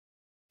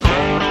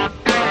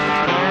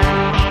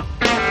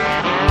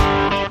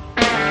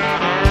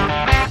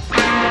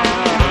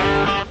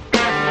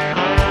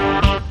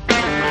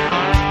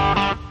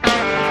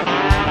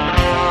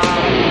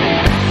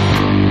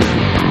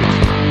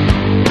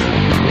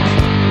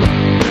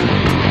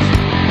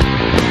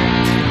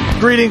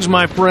Greetings,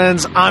 my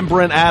friends. I'm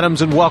Brent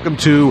Adams, and welcome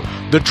to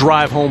the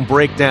Drive Home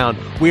Breakdown.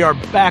 We are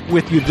back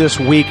with you this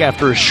week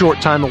after a short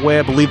time away.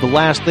 I believe the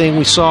last thing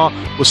we saw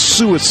was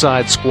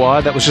Suicide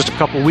Squad. That was just a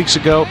couple weeks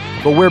ago,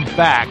 but we're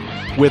back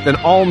with an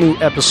all-new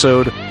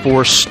episode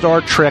for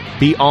Star Trek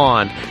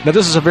Beyond. Now,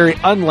 this is a very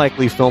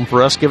unlikely film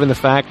for us, given the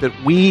fact that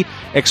we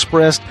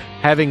expressed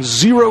having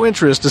zero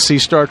interest to see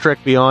Star Trek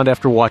Beyond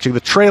after watching the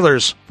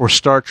trailers for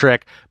Star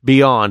Trek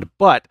Beyond.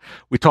 But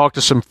we talked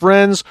to some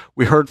friends,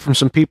 we heard from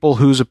some people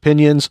whose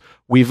opinions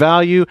we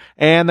value,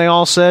 and they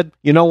all said,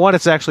 you know what,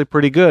 it's actually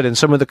pretty good. And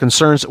some of the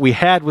concerns that we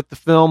had with the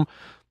film,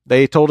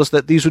 they told us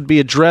that these would be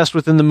addressed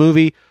within the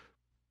movie,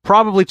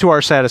 probably to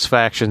our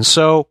satisfaction.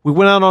 So we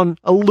went out on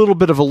a little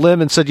bit of a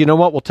limb and said, you know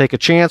what, we'll take a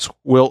chance.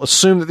 We'll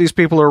assume that these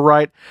people are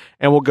right,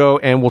 and we'll go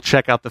and we'll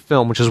check out the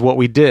film, which is what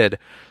we did.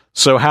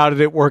 So how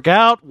did it work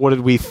out? What did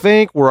we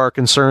think? Were our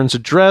concerns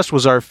addressed?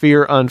 Was our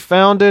fear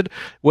unfounded?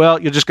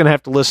 Well, you're just going to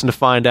have to listen to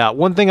find out.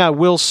 One thing I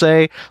will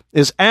say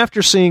is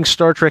after seeing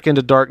Star Trek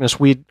Into Darkness,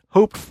 we'd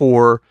hoped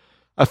for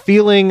a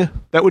feeling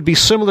that would be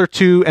similar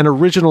to an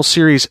original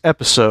series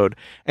episode.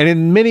 And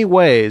in many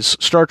ways,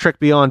 Star Trek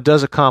Beyond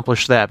does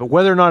accomplish that. But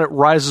whether or not it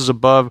rises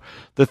above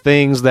the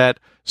things that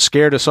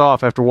scared us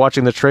off after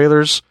watching the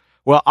trailers,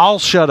 well, I'll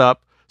shut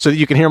up so that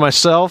you can hear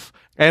myself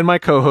and my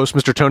co-host,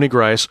 Mr. Tony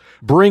Grice,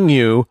 bring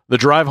you the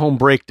Drive Home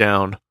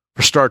Breakdown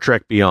for Star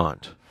Trek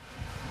Beyond.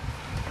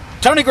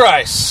 Tony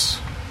Grice.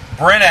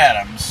 Brent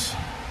Adams.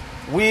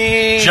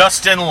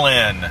 Justin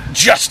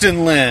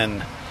Lin.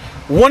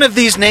 One of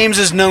these names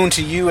is known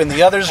to you, and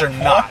the others are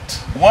not.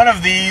 One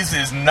of these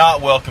is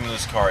not welcome to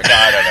this car.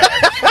 No.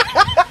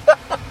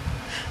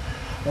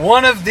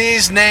 One of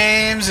these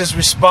names is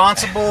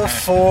responsible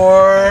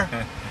for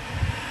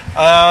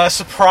a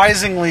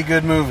surprisingly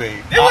good movie.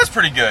 It was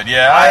pretty good,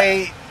 yeah.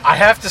 I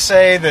have to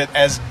say that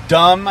as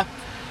dumb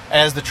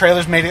as the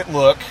trailers made it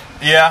look,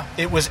 yeah,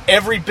 it was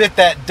every bit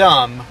that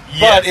dumb,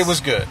 yes. But it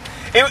was good.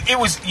 It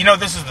was, you know,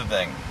 this is the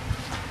thing.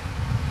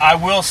 I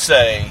will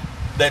say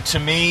that to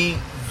me,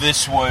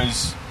 this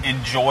was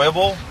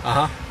enjoyable,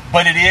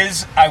 but it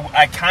is.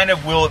 I kind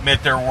of will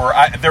admit there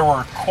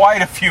were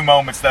quite a few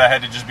moments that I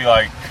had to just be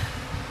like,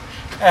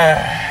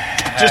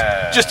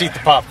 just eat the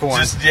popcorn.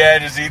 Just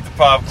eat the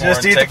popcorn.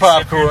 Just eat take the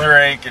popcorn. A sip of your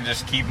drink and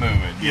just keep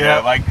moving.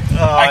 Yeah,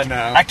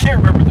 I can't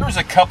remember. There was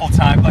a couple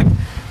times like.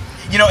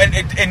 You know,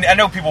 and I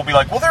know people will be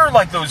like, well, there are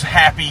like those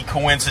happy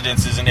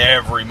coincidences in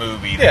every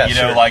movie. That,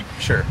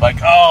 sure.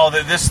 Like, oh,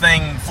 this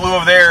thing flew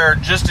over there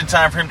just in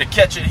time for him to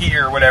catch it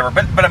here or whatever.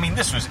 But I mean,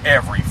 this was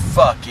every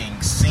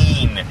fucking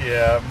scene.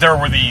 Yeah. There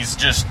were these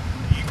just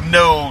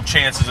no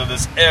chances of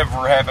this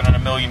ever happening in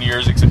a million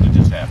years, except it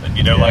just happened.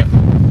 You know,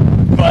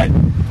 yeah.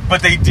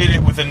 but they did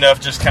it with enough,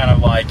 just kind of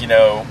like, you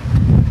know,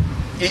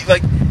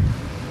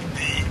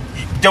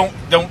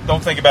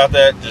 don't think about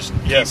that.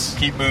 Just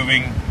keep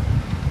moving.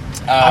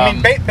 I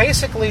mean,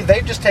 basically,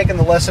 they've just taken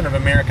the lesson of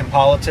American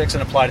politics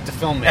and applied it to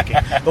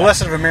filmmaking. The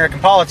lesson of American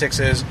politics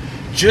is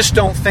just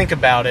don't think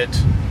about it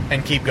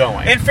and keep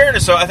going. In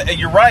fairness, so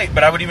you're right,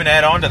 but I would even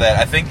add on to that.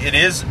 I think it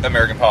is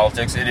American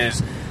politics. It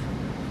is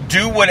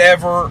do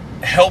whatever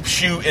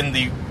helps you in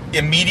the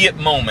immediate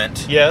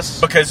moment. Yes.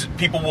 Because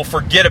people will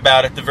forget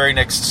about it the very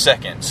next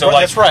second. So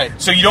that's right.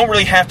 So you don't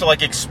really have to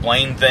like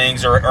explain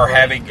things or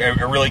having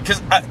a really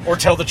or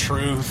tell the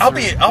truth. I'll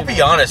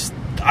be honest.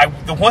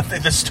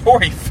 The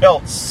story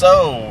felt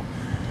so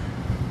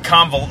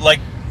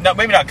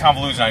maybe not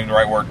convoluted, not even the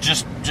right word.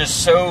 Just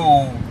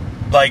so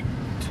like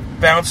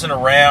bouncing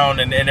around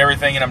and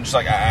everything, and I'm just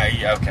like,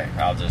 okay,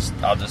 I'll just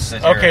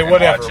sit here. Okay, and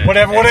whatever.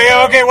 watch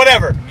it. Okay,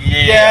 whatever.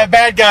 Yeah,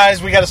 bad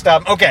guys, we got to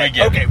stop. Okay,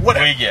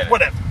 whatever. We get it.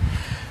 Whatever.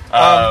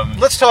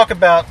 Let's talk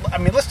about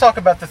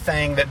the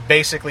thing that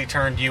basically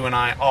turned you and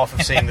I off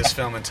of seeing this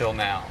film until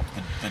now.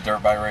 The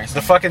dirt bike racing.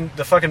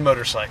 The fucking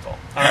motorcycle.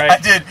 All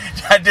right.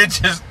 I did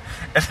just.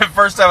 And the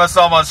first time I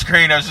saw him on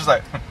screen, I was just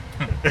like,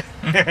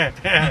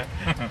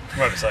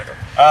 motorcycle.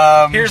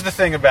 Here's the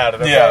thing about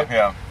it.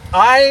 Okay?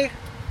 Yeah.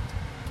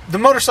 The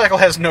motorcycle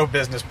has no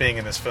business being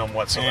in this film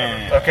whatsoever.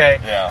 Yeah,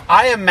 okay. Yeah.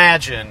 I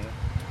imagine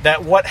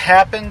that what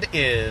happened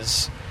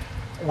is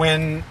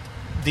when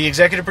the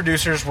executive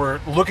producers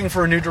were looking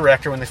for a new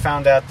director, when they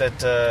found out that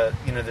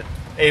that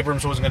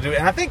Abrams wasn't going to do it,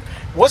 and I think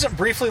wasn't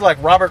briefly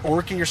like Robert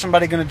Orkey or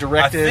somebody going to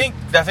direct it.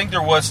 I think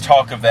there was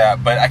talk of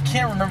that, but I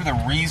can't remember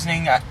the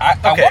reasoning. I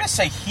want to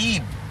say he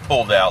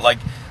pulled out, like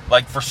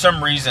for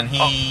some reason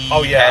he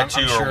had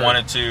to or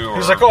wanted to. Or, he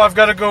was like, I've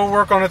got to go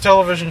work on a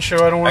television show.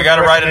 I got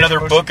to write another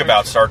book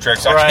about Star Trek,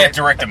 so I can't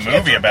direct a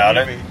movie about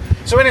it.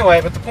 So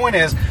anyway, but the point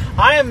is,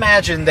 I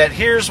imagine that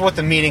here's what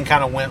the meeting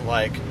kind of went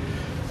like.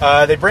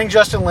 They bring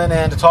Justin Lin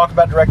in to talk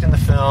about directing the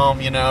film.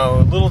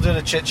 A little bit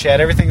of chit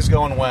chat. Everything's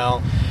going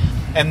well.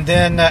 And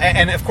then,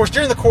 and of course,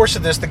 during the course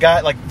of this, the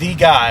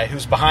guy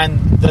who's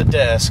behind the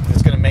desk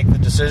that's going to make the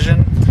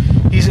decision,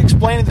 he's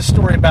explaining the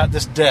story about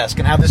this desk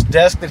and how this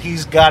desk that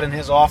he's got in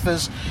his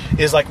office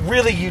is like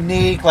really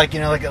unique, like, you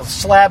know, like a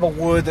slab of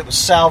wood that was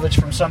salvaged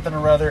from something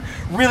or other.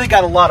 Really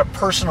got a lot of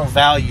personal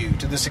value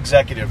to this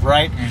executive,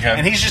 right? Okay.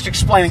 And he's just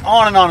explaining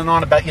on and on and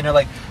on about, you know,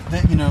 like,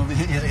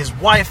 his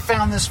wife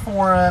found this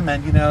for him,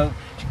 and, you know,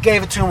 she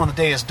gave it to him on the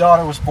day his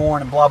daughter was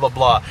born, and blah blah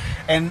blah.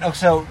 And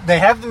so they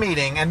have the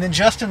meeting, and then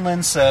Justin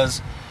Lin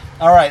says,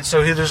 "All right,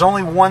 so there's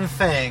only one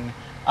thing.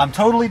 I'm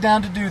totally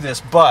down to do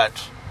this,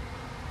 but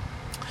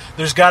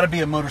there's got to be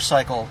a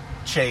motorcycle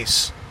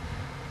chase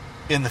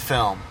in the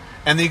film."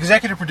 And the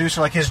executive producer,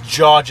 like, his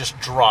jaw just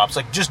drops,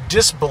 like, just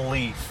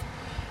disbelief.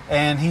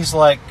 And he's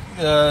like,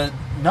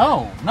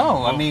 no.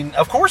 I mean,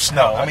 of course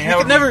no. I mean, you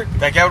could never...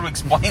 That guy would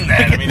explain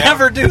that. You could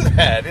never do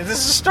that. This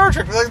is Star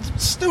Trek. Like,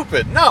 it's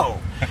stupid.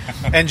 No.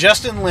 And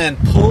Justin Lin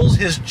pulls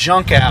his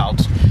junk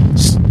out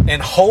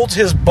and holds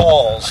his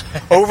balls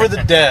over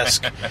the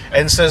desk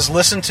and says,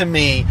 "Listen to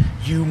me,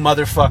 you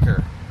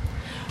motherfucker.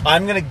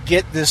 I'm going to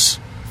get this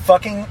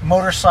fucking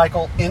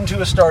motorcycle into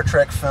a Star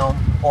Trek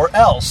film, or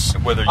else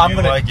Whether I'm you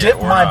going like to it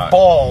dip or my not."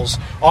 balls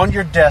on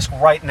your desk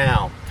right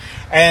now.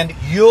 And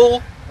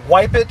you'll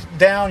wipe it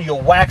down,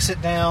 you'll wax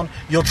it down,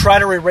 you'll try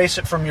to erase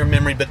it from your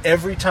memory, but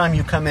every time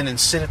you come in and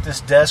sit at this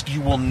desk, you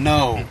will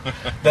know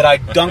that I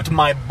dunked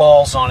my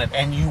balls on it,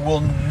 and you will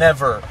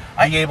never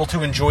be able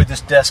to enjoy this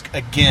desk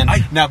again.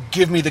 Now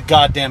give me the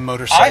goddamn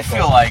motorcycle." I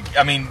feel like,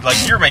 I mean,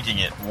 like, you're making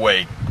it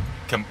way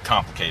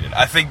complicated.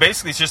 I think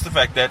basically it's just the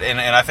fact that, and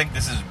I think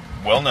this is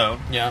well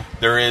known, Yeah.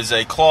 there is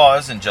a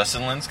clause in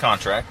Justin Lin's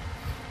contract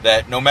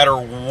that no matter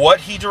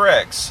what he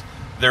directs,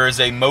 there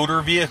is a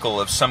motor vehicle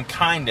of some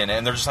kind in it,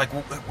 and they're just like,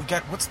 we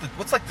got what's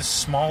like the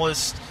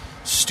smallest,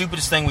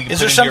 stupidest thing we can Is put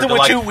there in something here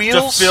with to, two like,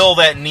 wheels? to fill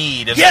that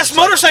need. And Yes, it's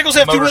like, motorcycles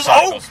have 2 wheels.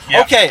 motorcycles. Oh,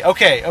 Yeah.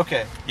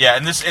 okay. Yeah,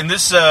 and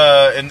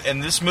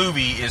this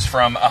movie is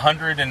from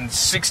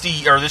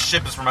 160, or this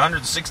ship is from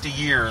 160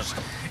 years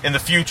in the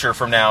future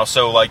from now.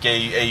 So like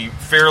a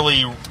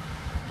fairly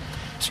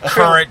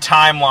current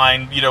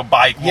timeline, you know,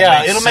 bike.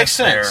 Yeah, it'll make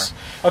there. sense.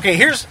 Okay,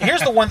 here's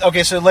the one.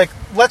 Okay, so like,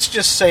 let's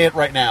just say it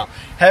right now.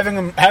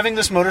 Having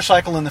this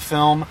motorcycle in the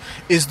film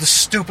is the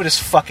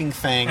stupidest fucking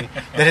thing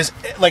that has,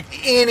 like,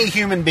 any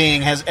human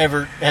being has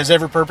ever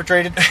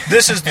perpetrated.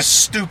 This is the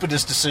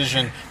stupidest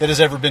decision that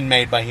has ever been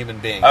made by human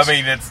beings. I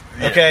mean, it's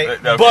Okay?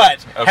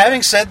 But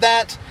having said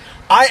that,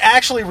 I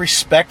actually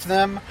respect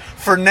them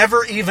for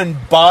never even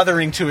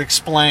bothering to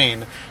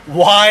explain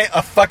why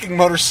a fucking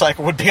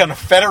motorcycle would be on a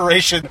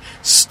Federation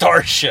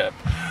starship.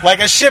 Like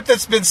a ship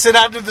that's been sent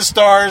out to the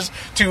stars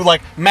to,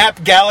 like,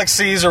 map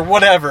galaxies or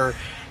whatever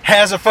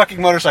has a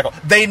fucking motorcycle.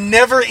 They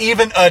never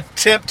even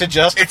attempt to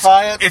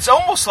justify it. It's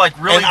almost like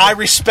really. And I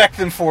respect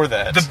them for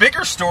that. The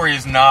bigger story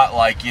is not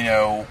like,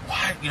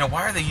 why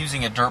are they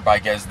using a dirt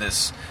bike as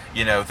this,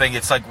 thing?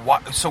 It's like,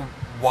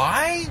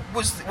 why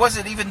was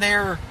it even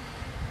there?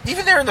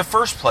 Even there in the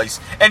first place.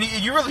 And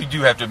you really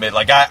do have to admit,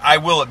 like, I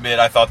will admit,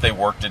 I thought they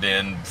worked it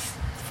in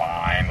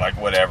fine, like,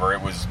 whatever.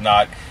 It was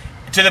not...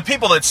 To the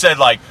people that said,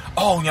 like,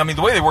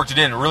 the way they worked it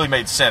in, it really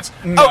made sense.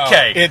 No,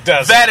 okay. it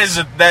doesn't. That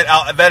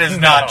is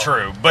not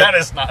true. But, that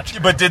is not true.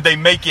 But did they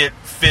make it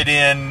fit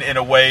in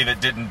a way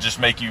that didn't just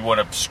make you want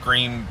to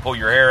scream, pull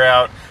your hair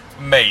out?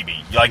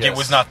 Maybe. Like, Yes. It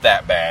was not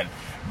that bad.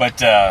 But,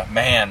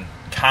 man,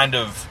 kind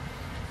of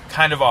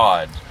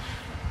odd.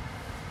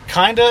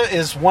 Kinda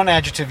is one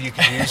adjective you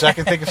can use. I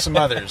can think of some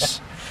others.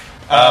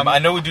 I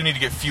know we do need to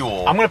get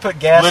fuel. I'm going to put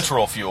gas...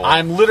 Literal fuel.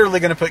 I'm literally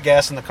going to put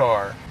gas in the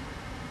car.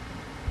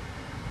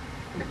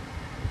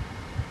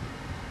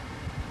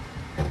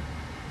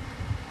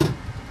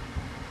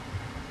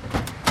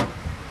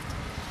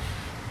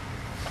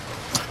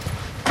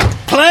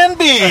 Plan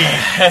B!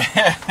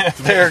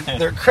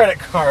 Their credit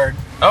card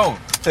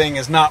thing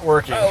is not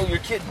working. Oh, you're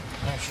kidding.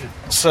 Oh, shit.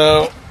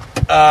 So,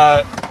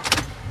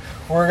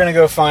 we're going to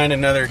go find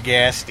another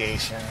gas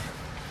station.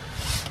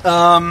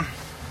 All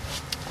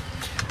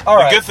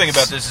right. The good thing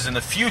about this is in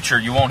the future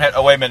you won't have...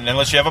 Oh, wait a minute.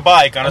 Unless you have a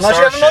bike on Unless a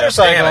you have a starship.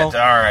 motorcycle.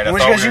 Damn it. All right. In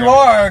which case you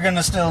are going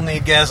to still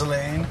need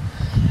gasoline.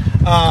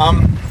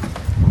 But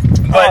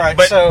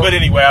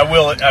anyway, I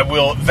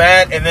will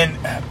that, and then...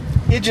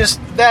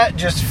 That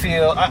just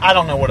feels... I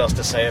don't know what else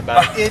to say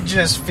about it. It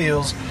just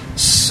feels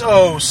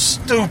so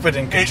stupid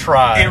and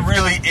contrived.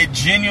 It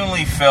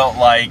genuinely felt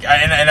like...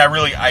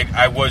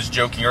 I was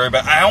joking earlier,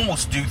 but I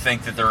almost do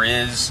think that there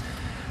is...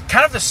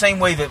 Kind of the same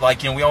way that,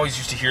 like, we always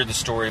used to hear the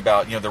story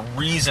about, the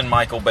reason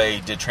Michael Bay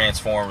did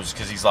Transformers was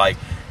because he's like,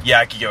 yeah,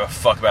 I could give a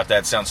fuck about that.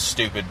 It sounds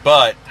stupid,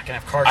 but I can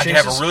have car I can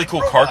have a really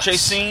cool car chase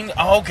scene.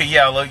 Oh, okay,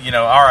 yeah, look,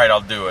 all right, I'll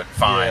do it.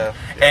 Fine. Yeah.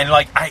 And,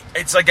 like,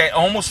 it's like I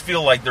almost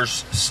feel like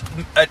there's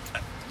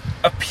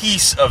a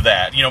piece of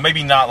that.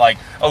 Maybe not like,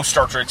 oh,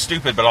 Star Trek's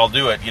stupid, but I'll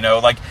do it.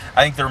 Like,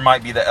 I think there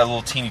might be a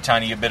little teeny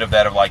tiny bit of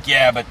that of like,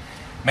 yeah, but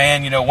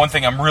man, one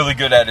thing I'm really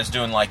good at is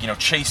doing, like,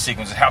 chase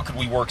sequences. How could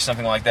we work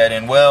something like that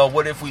in? Well,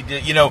 what if we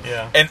did,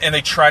 Yeah. And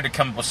they tried to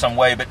come up with some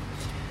way, but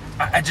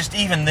I just,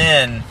 even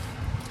then,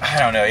 I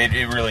don't know, it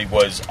really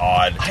was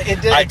odd.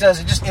 It does.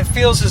 It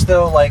feels as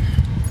though, like,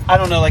 I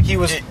don't know, like he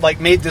was, like,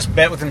 made this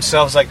bet with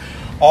himself. It's like,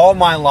 all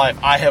my life,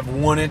 I have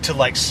wanted to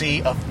like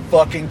see a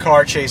fucking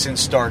car chase in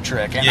Star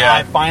Trek, and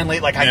I finally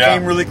I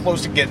came really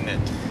close to getting it.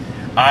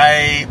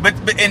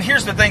 But and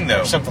here's the thing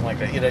though, or something like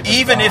that.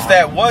 Even if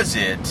that was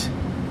it,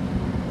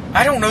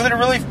 I don't know that it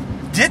really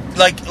did.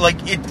 Like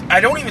it. I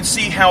don't even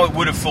see how it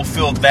would have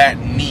fulfilled that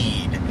need.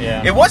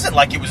 Yeah. It wasn't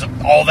like it was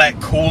all that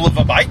cool of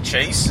a bike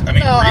chase. I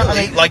mean, and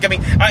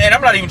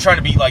I'm not even trying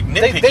to be like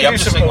nitpicky. They I'm do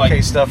just some saying, okay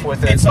like, stuff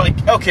with it. It's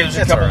like, okay, there's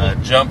a It's couple all right.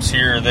 of jumps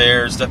here,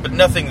 there, stuff, but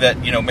nothing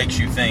that makes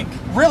you think.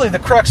 Really, the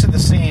crux of the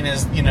scene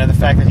is the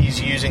fact that he's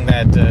using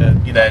that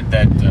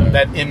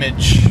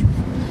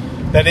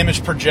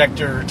image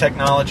projector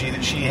technology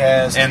that she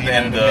has, and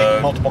to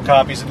make multiple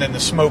copies, and then the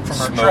smoke from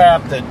her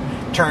trap that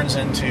turns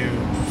into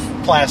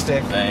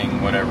plastic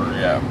thing, whatever.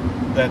 Yeah.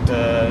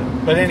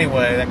 But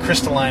anyway, that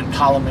crystalline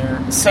polymer.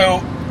 So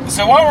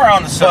while we're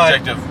on the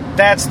subject of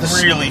that's the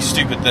really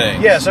stupid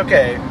things. Yes,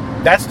 okay,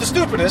 that's the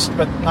stupidest,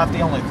 but not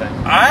the only thing.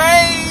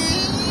 I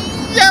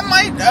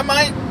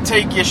might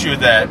take issue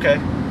with that.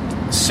 Okay.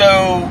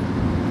 So,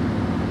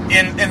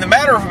 in the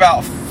matter of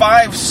about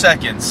 5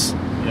 seconds,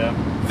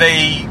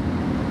 they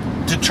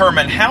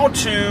determine how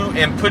to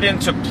and put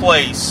into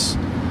place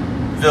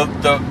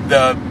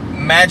the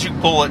magic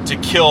bullet to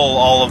kill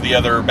all of the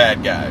other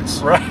bad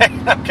guys. Right.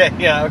 Okay.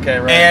 Yeah. Okay.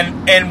 Right.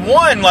 And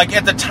one, like,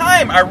 at the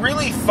time, I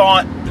really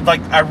thought,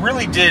 like, I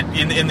really did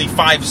in the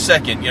 5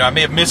 second. I may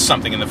have missed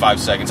something in the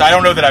 5 seconds. I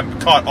don't know that I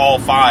caught all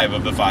 5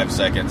 of the 5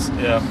 seconds.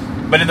 Yeah.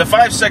 But in the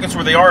 5 seconds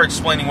where they are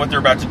explaining what they're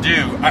about to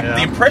do,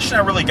 the impression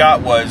I really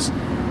got was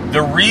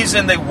the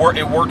reason it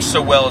works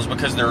so well is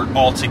because they're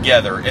all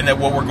together, and that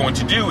what we're going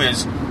to do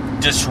is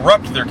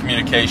disrupt their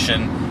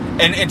communication.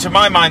 And to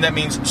my mind, that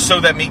means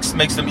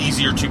makes them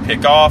easier to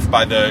pick off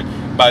by the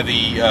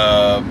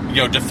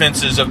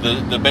defenses of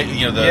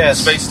the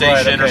space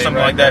station or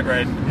something like that.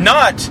 Right.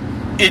 Not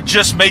it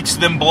just makes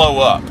them blow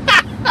up.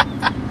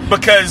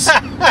 Because,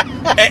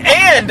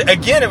 and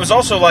again, it was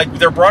also like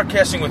they're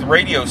broadcasting with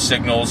radio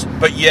signals,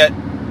 but yet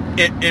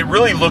it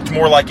really looked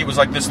more like it was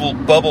like this little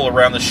bubble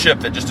around the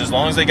ship that just as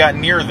long as they got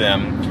near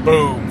them,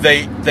 boom,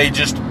 they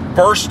just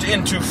burst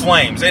into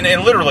flames, and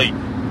literally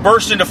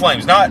burst into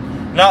flames. Not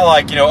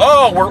like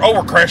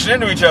we're crashing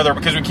into each other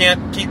because we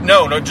can't keep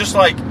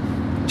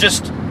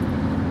just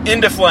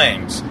into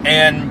flames.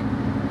 And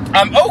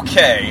I'm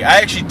okay.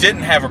 I actually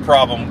didn't have a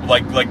problem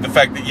like the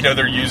fact that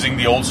they're using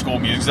the old school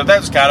music. So that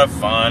was kind of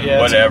fun. Yeah,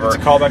 whatever. It's a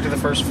callback to the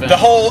first film. The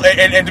whole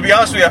and to be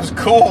honest with you, I was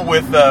cool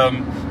with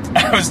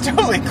I was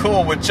totally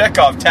cool with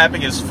Chekhov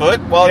tapping his foot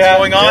while it's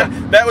going on.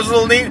 Yeah. That was a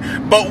little neat.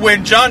 But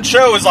when John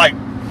Cho was like,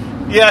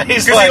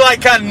 he's because he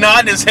kind of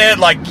nodding his head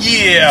like,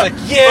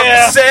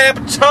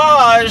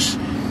 sabotage.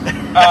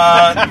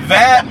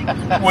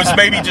 That was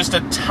maybe just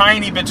a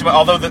tiny bit too much.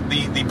 Although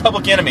the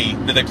Public Enemy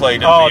that they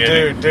played,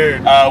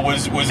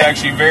 was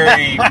actually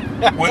very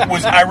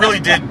I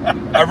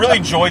really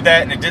enjoyed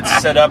that, and it did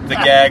set up the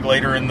gag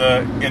later in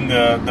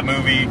the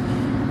movie.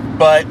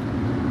 But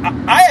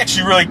I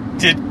actually really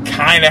did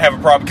kind of have a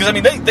problem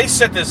because they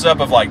set this up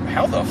of like,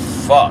 how the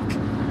fuck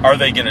are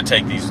they going to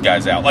take these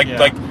guys out? Like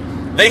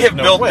they have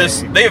built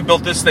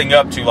this thing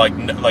up to like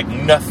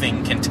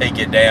nothing can take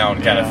it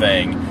down kind of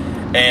thing,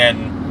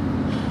 and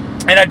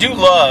I do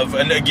love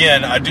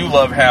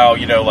how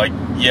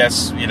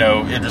Idris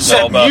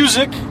Elba.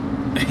 Music.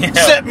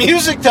 Set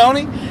music,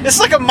 Tony.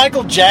 It's like a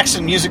Michael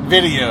Jackson music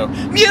video.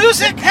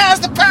 Music has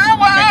the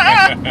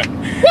power.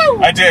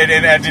 Woo! I did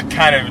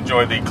kind of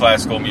enjoy the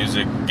classical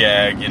music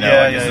gag.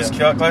 Is this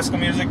classical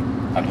music?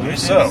 I believe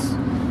so.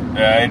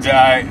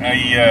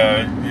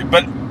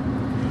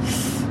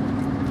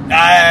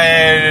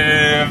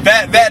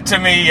 That to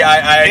me,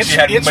 I actually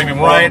had maybe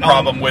more of a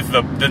problem with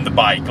than the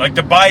bike. Like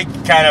the bike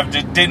kind of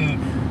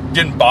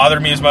didn't bother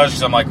me as much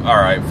because I'm like, all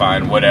right,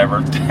 fine,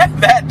 whatever.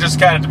 That just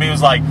kind of to me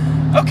was like,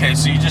 okay,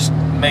 so you just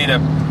made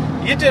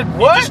you did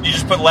what? You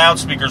just put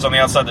loudspeakers on the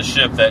outside of the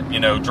ship that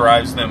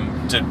drives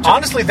them to.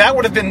 Honestly, that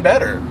would have been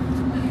better.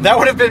 That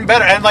would have been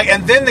better, and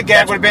then the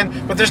gag would have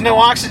been, but there's no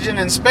oxygen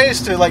in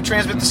space to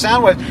transmit the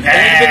sound waves. And it would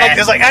have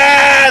been like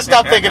this,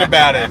 stop thinking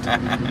about it.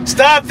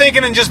 Stop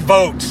thinking and just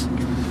vote.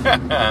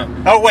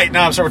 Oh wait,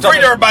 no, I'm sorry. We're talking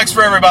free dirt bikes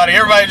for everybody.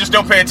 Everybody, just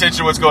don't pay attention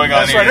to what's going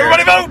on. That's right.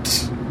 Everybody vote.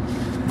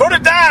 Vote or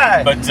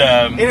die. But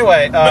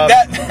anyway, but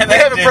they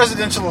have a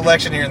presidential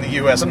election here in the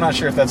U.S. I'm not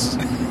sure if that's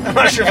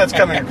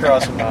coming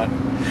across or not.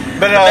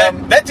 But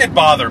that did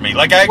bother me.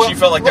 Like I actually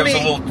felt like that was a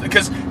little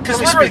because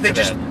literally they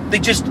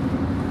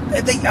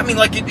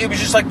it was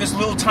just like this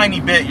little tiny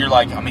bit. You're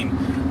like,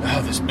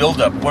 this build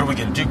up. What are we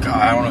gonna do? God,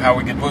 I don't know how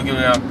we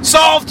can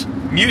solved.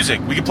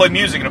 Music. We can play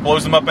music and it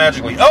blows them up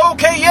magically. Oh,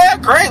 okay, yeah,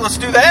 great. Let's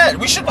do that.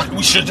 We should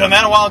have done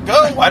that a while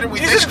ago. Why didn't we?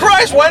 Jesus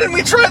Christ! Why didn't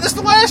we try this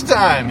the last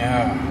time?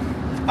 Yeah.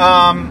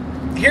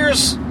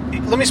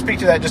 Let me speak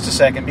to that just a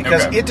second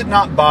because it did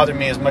not bother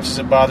me as much as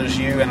it bothers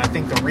you, and I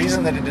think the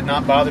reason that it did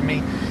not bother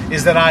me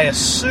is that I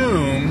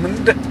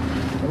assumed,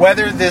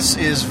 whether this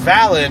is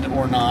valid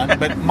or not,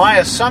 but my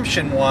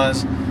assumption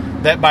was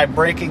that by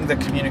breaking the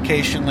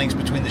communication links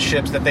between the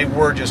ships that they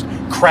were just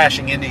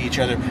crashing into each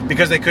other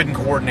because they couldn't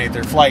coordinate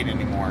their flight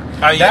anymore.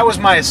 That was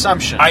my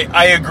assumption.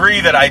 I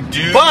agree that I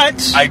do.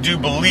 But I do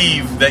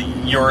believe that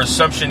your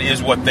assumption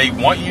is what they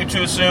want you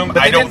to assume. But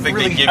I don't think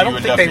they give you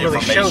enough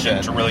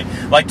information to really.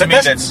 Like, to me,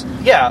 that's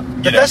yeah.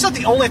 But that's not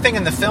the only thing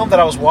in the film that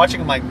I was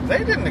watching. I'm like, they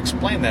didn't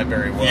explain that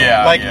very well.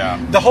 Yeah, like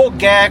yeah. the whole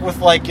gag with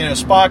like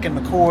Spock and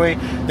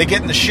McCoy, they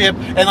get in the ship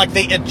and like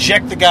they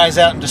eject the guys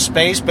out into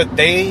space, but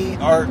they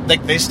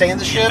stay in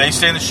the ship. They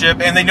stay in the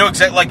ship, and they know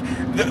exactly. Like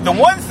the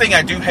one thing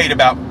I do hate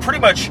about pretty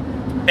much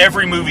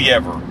every movie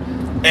ever,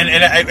 and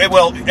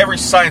every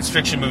science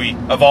fiction movie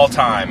of all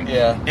time,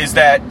 is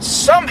that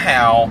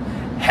somehow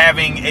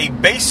having a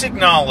basic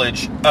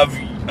knowledge of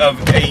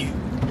a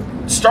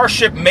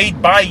starship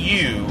made by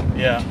you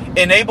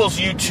enables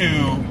you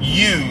to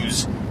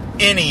use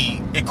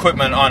any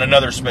equipment on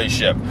another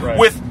spaceship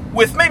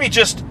with maybe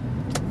just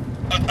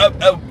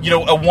a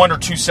 1 or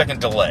 2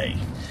 second delay.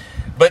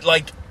 But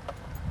like,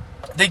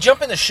 they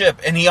jump in the ship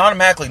and he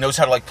automatically knows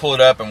how to like pull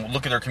it up and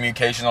look at their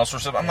communication and all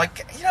sorts of stuff. I'm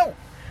like,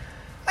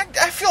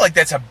 I feel like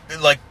that's it's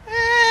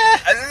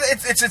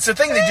a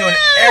thing they do in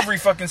every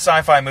fucking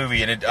sci-fi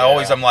movie, and it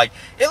always, I'm like,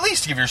 at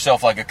least give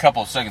yourself like a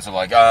couple of seconds of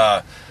like,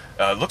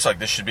 looks like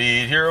this should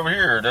be here over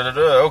here.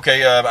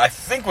 Okay, I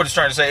think what it's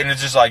trying to say, and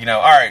it's just like,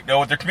 all right, no,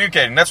 what they're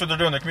communicating. That's what they're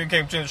doing. They're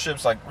communicating between the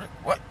ships. Like,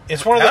 what?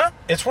 It's one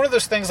of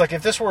those things. Like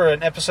if this were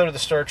an episode of the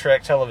Star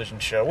Trek television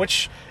show,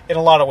 which in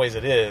a lot of ways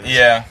it is.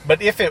 Yeah.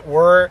 But if it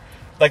were,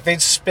 like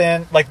they'd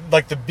spend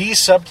like the B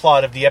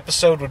subplot of the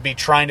episode would be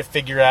trying to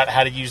figure out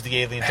how to use the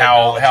alien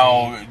technology.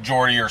 How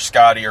Geordi or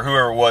Scotty or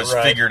whoever it was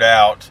figured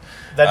out.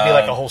 That'd be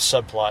like a whole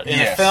subplot. In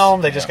a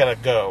film, they just gotta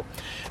go.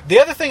 The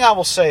other thing I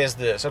will say is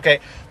this, okay?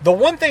 The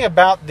one thing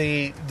about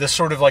the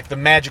sort of like the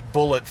magic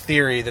bullet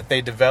theory that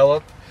they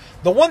developed,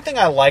 the one thing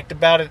I liked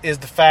about it is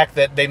the fact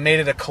that they made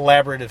it a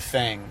collaborative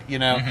thing,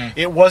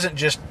 It wasn't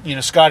just,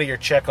 Scotty or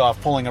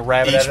Chekhov pulling a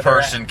rabbit out of each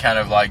person kind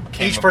of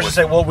like each person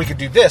say, well, we could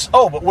do this.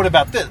 Oh, but what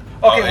about this?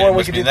 Okay, well,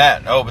 we could do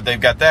that. Oh, but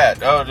they've got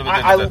that. Oh,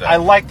 I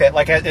like that.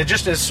 Like, it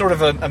just is sort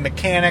of a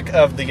mechanic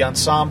of the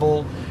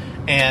ensemble.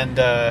 And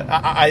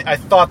I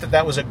thought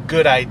that was a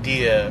good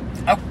idea.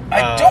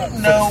 I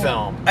don't know. For the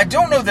film. I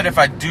don't know that if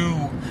I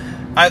do.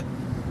 I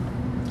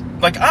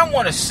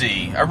want to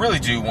see. I really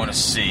do want to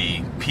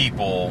see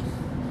people.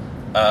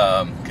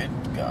 Good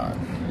God.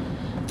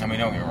 I mean,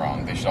 don't get me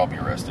wrong. They should all be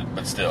arrested,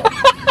 but still.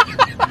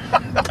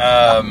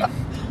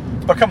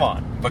 But come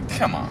on.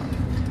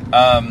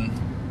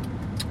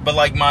 But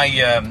like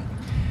my.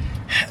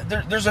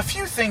 There's a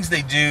few things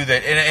they do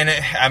that,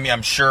 I mean,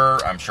 I'm sure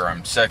I'm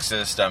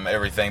sexist, I'm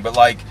everything, but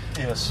like,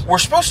 we're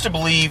supposed to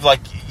believe,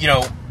 like,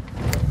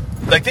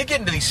 like they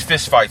get into these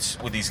fist fights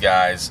with these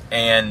guys,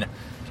 and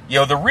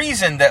the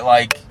reason that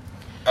like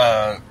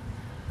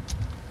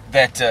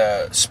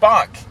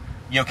Spock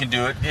can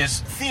do it is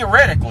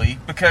theoretically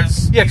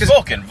because he's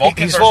Vulcan.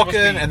 He's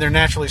Vulcan, and they're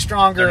naturally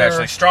stronger. They're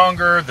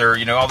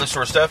all this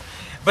sort of stuff.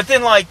 But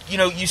then like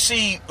you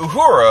see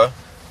Uhura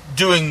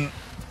doing.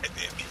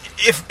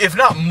 If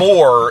not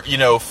more,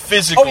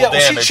 physical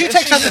damage. She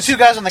takes out the two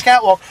guys on the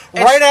catwalk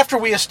right after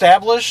we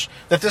establish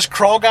that this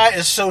Krall guy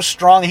is so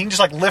strong he can just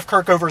like lift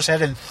Kirk over his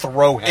head and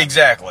throw him.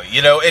 Exactly,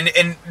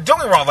 and don't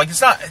get me wrong, like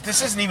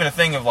this isn't even a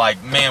thing of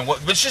like, man,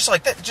 what? But it's just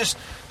like that. Just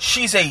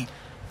she's a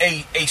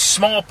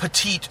small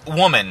petite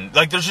woman.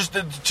 Like there's just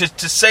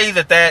to say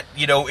that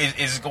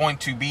is going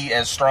to be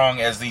as strong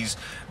as these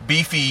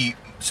beefy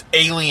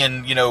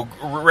alien,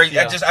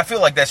 I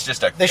feel like that's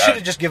just they should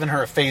have just given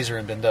her a phaser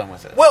and been done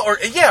with it. Well, or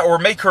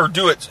make her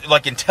do it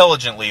like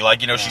intelligently,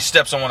 like she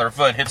steps on one of her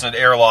foot, hits an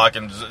airlock,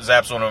 and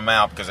zaps one of them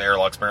out because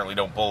airlocks apparently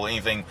don't pull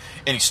any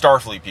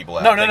Starfleet people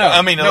out. No.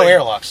 I mean, no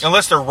airlocks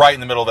unless they're right in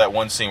the middle of that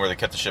one scene where they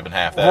cut the ship in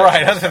half.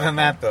 Right. Other than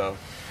that, though.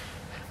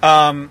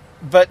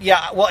 But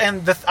yeah, well,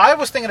 and I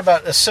was thinking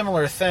about a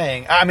similar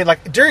thing. I mean,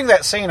 like during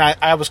that scene,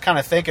 I was kind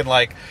of thinking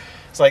like.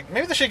 It's like,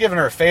 maybe they should have given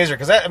her a phaser,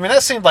 because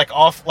that seemed like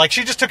off, like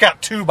she just took out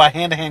two by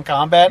hand-to-hand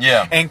combat,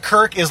 and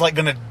Kirk is like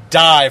going to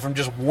die from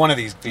just one of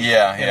these people.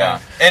 Yeah.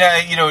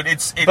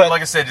 And, but,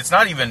 like I said, it's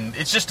not even,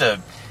 it just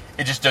doesn't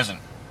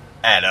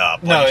add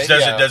up. Like, it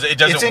doesn't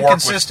it's work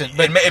inconsistent.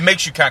 But it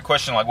makes you kind of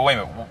question, like, well, wait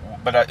a minute,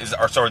 but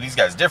are these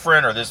guys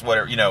different, or this,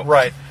 whatever,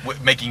 right.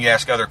 Making you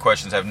ask other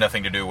questions have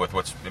nothing to do with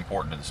what's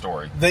important to the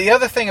story. The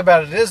other thing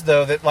about it is,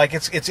 though, that, like,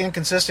 it's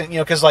inconsistent,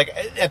 because, like,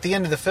 at the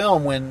end of the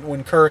film,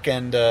 when Kirk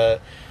and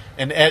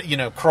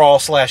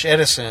Krall /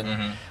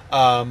 Edison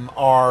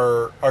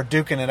are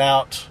duking it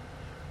out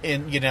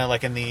in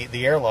like in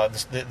the airlock,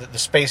 the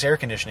space air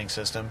conditioning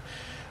system.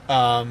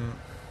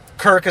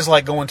 Kirk is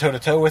like going toe to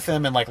toe with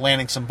him and like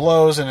landing some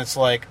blows, and it's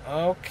like,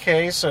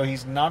 okay, so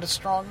he's not as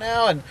strong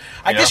now. And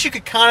I guess you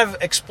could kind of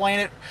explain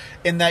it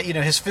in that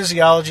his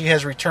physiology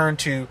has returned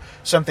to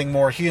something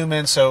more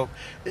human. So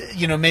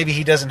maybe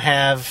he doesn't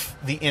have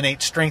the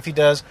innate strength he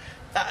does.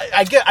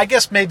 I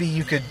guess maybe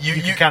you could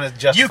kind of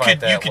justify it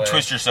that way. You could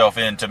twist yourself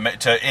into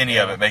any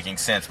of it making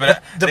sense,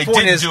 but they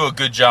didn't do a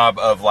good job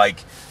of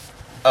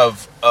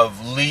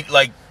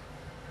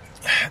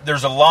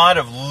there's a lot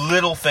of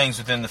little things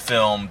within the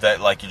film that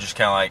like you're just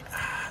kind of like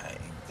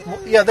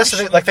Yeah, that's the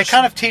thing. Like, they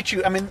kind of teach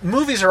you. I mean,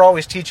 movies are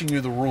always teaching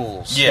you the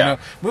rules. Yeah. You know?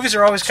 Movies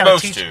are always kind of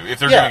supposed to, if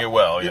they're doing it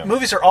well. Yeah.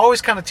 Movies are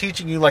always kind of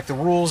teaching you, like, the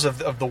rules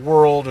of the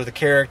world or the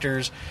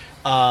characters.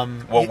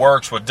 What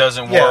works, what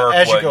doesn't work.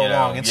 As you what, go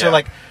along. And so,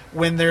 like,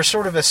 when they're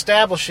sort of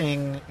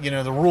establishing,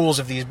 the rules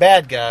of these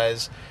bad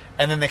guys,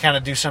 and then they kind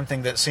of do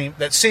something that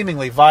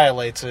seemingly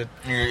violates it.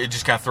 It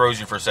just kind of throws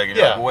you for a second.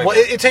 Yeah. Like, well,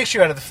 it takes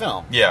you out of the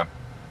film. Yeah.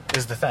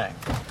 Is the thing.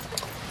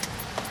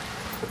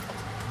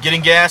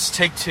 Getting gas,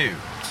 take 2.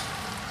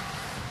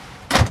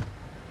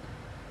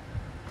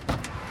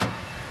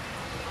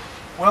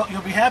 Well,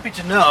 you'll be happy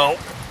to know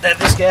that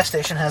this gas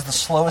station has the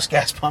slowest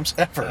gas pumps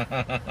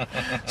ever.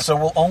 So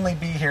we'll only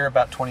be here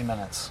about 20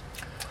 minutes.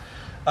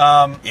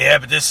 Yeah,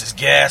 but this is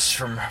gas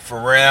from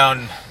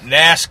around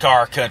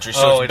NASCAR country,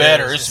 so it's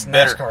better. This is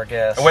better. NASCAR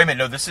gas. Oh, wait a minute,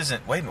 no, this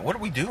isn't. Wait a minute, what are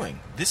we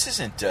doing? This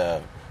isn't.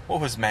 What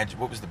was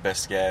the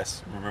best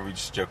gas? Remember we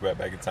just joked about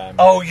back in time?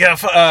 Oh yeah,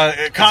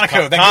 Conoco.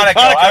 Conoco. I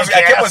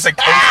kept wanting to say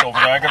Coastal,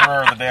 but I couldn't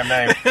remember the damn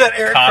name. That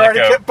Eric Carty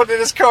kept putting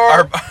in his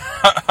car.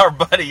 Our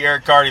buddy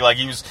Eric Carty, like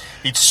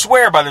he'd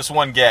swear by this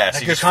one gas. That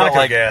he good just felt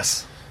Conoco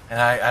gas. And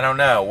I don't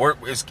know.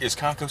 Is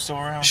Conoco still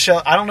around?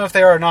 I don't know if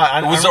they are or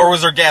not. Or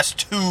was their gas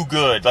too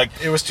good? Like,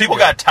 it was too people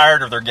good. got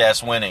tired of their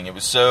gas winning. It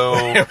was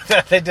so.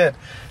 They did.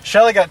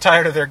 Shelley got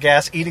tired of their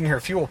gas eating her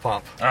fuel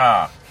pump.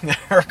 Her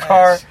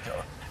car.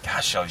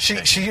 Gosh, Shelley.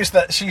 She used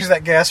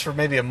that gas for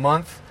maybe a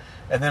month,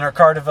 and then her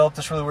car developed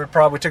this really weird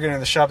problem. We took it into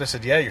the shop. They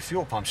said, "Yeah, your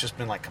fuel pump's just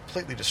been like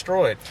completely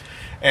destroyed."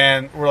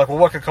 And we're like, "Well,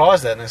 what could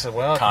cause that?" And they said,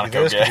 "Well, it could be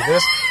this, could be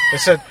this." They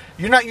said,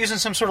 "You're not using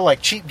some sort of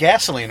like cheap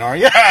gasoline, are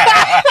you?"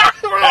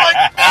 We're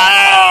like,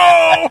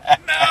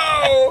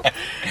 "No."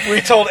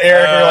 We told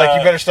Eric, we were like,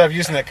 "You better stop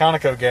using that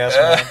Conoco gas."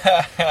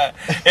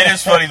 It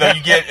is funny though.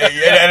 You get,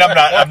 and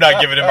I'm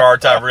not giving him a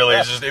hard time. Really,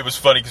 it was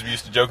funny because we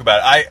used to joke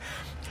about it.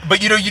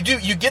 But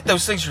you get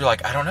those things. You're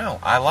like, I don't know.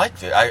 I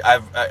liked it.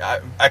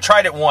 I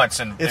tried it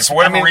once, and for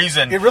whatever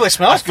reason, it really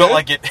smells. I felt good.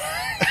 like it.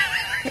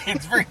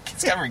 It's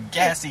got a very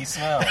gassy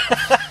smell.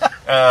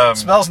 It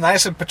smells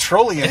nice and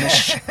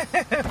petroleum-ish.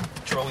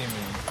 Petroleum.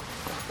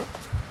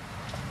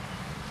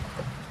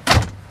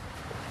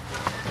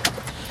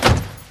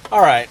 All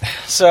right,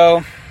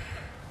 so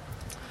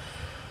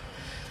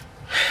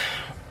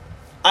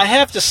I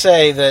have to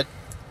say that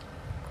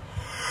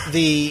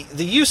the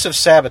use of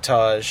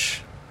sabotage.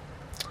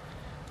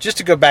 Just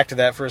to go back to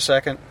that for a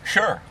second.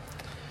 Sure.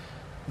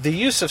 The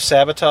use of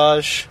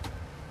sabotage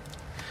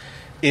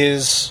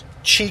is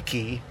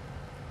cheeky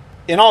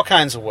in all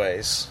kinds of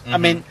ways. Mm-hmm. I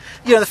mean,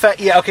 the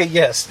fact... Yeah, okay,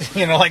 yes.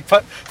 Like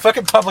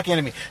fucking Public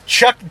Enemy.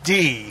 Chuck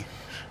D.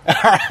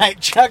 All right?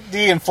 Chuck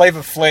D and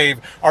Flava Flav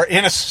are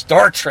in a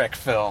Star Trek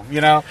film,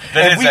 That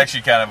is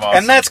actually kind of awesome.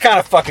 And that's kind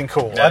of fucking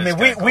cool. I mean,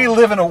 we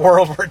live in a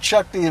world where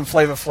Chuck D and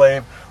Flava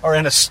Flav are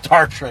in a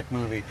Star Trek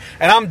movie.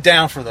 And I'm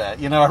down for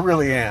that. I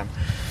really am.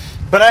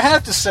 But I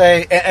have to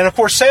say, and of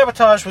course,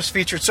 sabotage was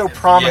featured so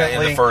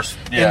prominently in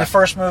the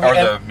first movie.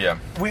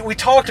 We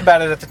talked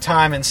about it at the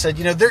time and said,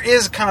 there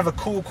is kind of a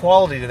cool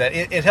quality to that.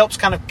 It helps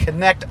kind of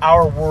connect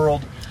our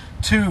world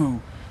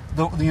to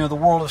the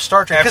world of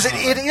Star Trek, because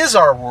it is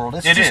our world.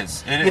 It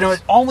is.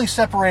 It's only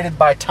separated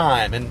by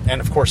time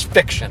and of course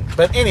fiction.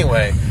 But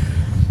anyway,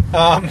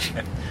 and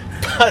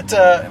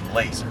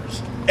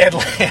lasers and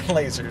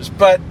lasers.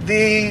 But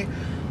the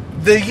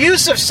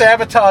use of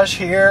sabotage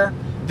here.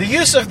 The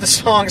use of the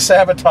song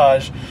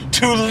Sabotage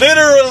to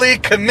literally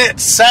commit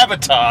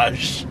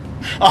sabotage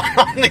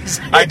on these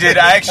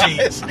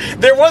guys.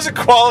 There was a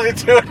quality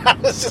to it. I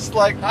was just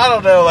like, I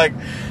don't know, like,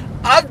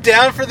 I'm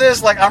down for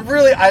this. Like,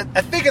 I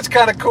think it's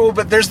kind of cool,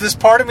 but there's this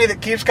part of me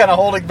that keeps kind of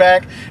holding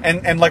back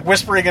and like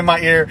whispering in my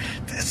ear,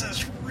 this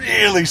is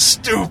really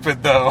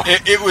stupid, though.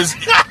 It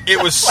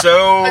was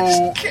so... I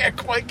just can't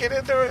quite get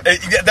into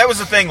it. That was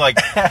the thing, like,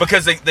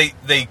 because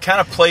they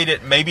kind of played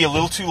it maybe a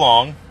little too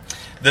long.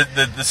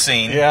 The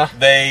scene. Yeah.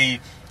 They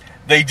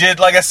did,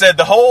 like I said,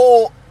 the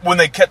whole, when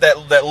they cut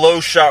that low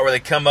shot where they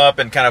come up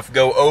and kind of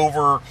go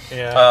over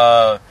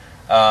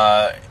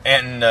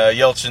Anton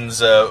Yelchin's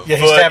foot.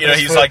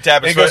 He's like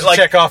tapping his foot. He goes to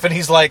check off and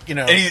he's like,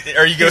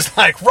 he's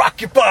like, rock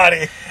your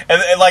body.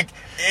 And like,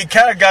 it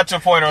kind of got to a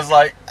point where I was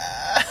like,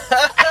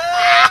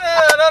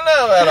 I don't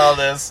know about all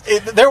this.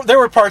 There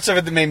were parts of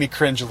it that made me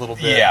cringe a little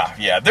bit.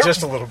 Yeah.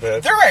 Just a little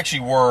bit. There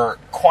actually were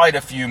quite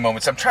a few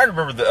moments. I'm trying to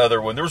remember the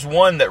other one. There was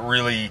one that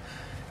really...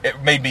 It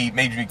made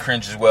me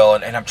cringe as well,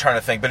 and I'm trying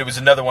to think, but it was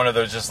another one of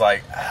those just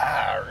like,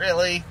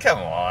 really? Come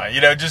on.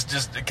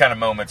 Just kind of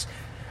moments.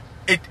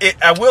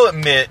 I will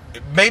admit,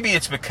 maybe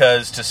it's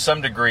because to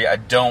some degree I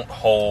don't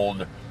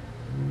hold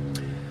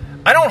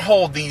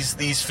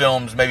these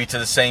films maybe to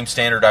the same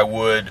standard I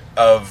would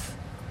of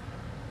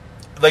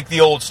like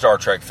the old Star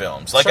Trek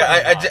films. Like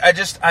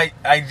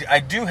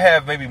I do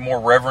have maybe more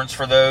reverence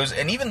for those,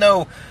 and even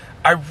though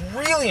I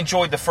really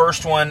enjoyed the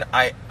first one,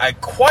 I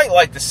quite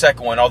liked the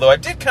second one, although I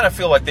did kind of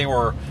feel like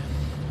the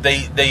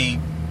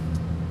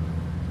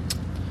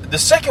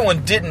second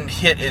one didn't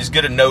hit as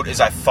good a note as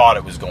I thought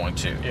it was going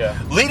to.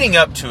 Yeah. Leading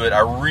up to it,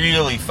 I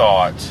really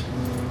thought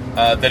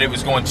that it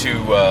was going to.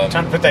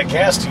 Time to put that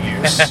gas to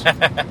use.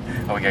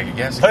 Oh, we gotta get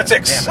gas. Let's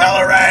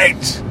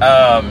accelerate.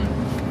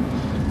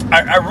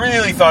 I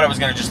really thought I was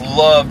going to just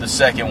love the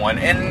second one,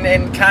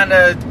 and kind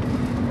of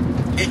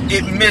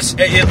it missed.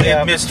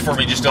 It missed for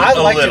me just a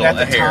little. It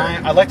at the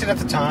time. I liked it at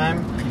the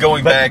time.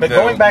 Going back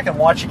and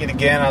watching it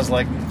again, I was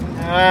like,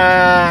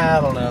 I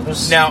don't know.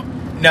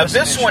 Now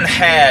this one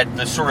had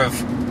the sort of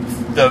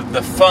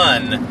the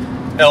fun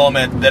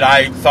element that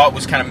I thought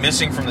was kind of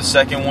missing from the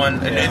second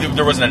one. Yeah.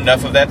 There wasn't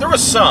enough of that. There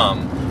was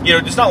some.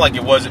 It's not like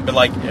it wasn't, but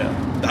like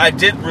I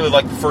did really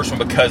like the first one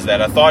because of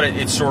that. I thought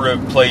it sort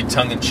of played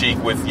tongue in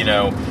cheek with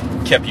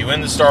kept you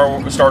in the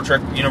Star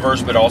Trek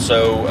universe, but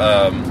also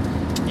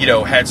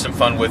had some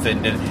fun with it.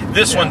 And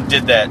this one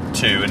did that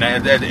too, and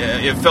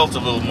it felt a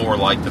little more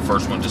like the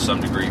first one to some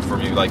degree for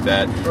me, like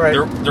that. Right.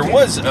 There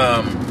was.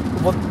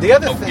 Well, the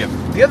other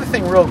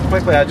thing, real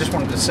quickly, I just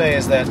wanted to say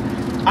is that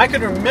I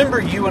could remember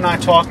you and I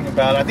talking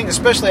about it, I think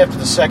especially after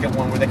the second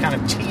one, where they kind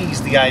of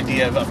teased the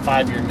idea of a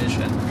 5-year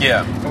mission.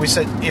 Yeah. And we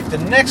said, if the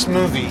next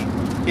movie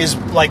is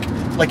like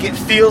it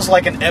feels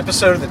like an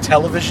episode of the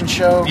television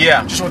show,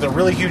 just with a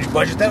really huge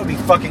budget, that would be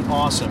fucking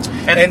awesome.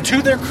 And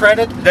to their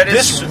credit,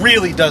 this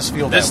really does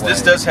feel that way.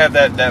 This does have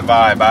that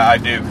vibe. I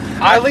do.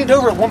 I leaned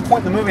over at one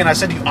point in the movie and I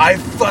said to you, I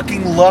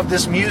fucking love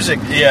this music.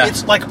 Yeah.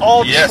 It's like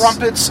all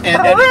trumpets,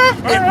 and it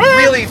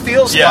really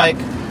feels like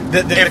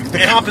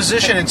the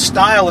composition and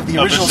style of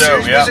the original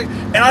series music,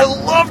 and I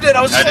loved it.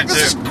 I was just like,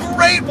 "This is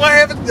great! Why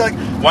haven't they done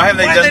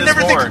this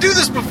never think to do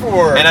this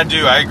before?" And I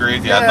agree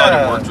with you. I thought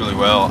it worked really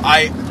well.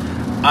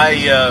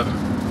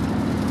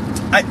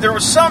 There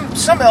was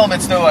some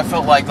elements though. I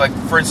felt like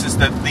for instance,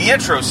 the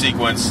intro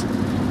sequence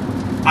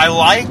I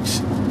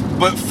liked,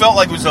 but felt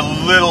like it was a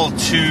little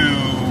too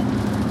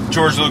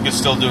George Lucas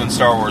still doing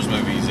Star Wars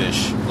movies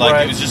ish.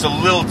 It was just a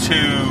little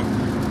too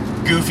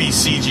goofy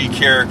CG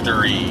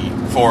character-y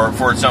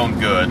for its own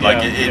good.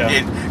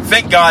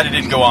 Thank God it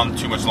didn't go on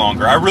too much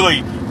longer. I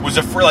really was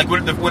afraid. Like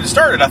when it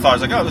started, I thought I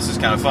was like, oh, this is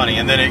kind of funny.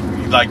 And then it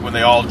when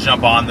they all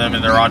jump on them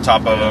and they're on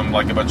top of them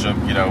like a bunch of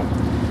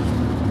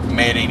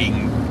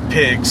man-eating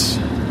pigs.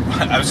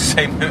 I was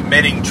going to say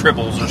man-eating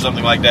tribbles or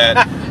something like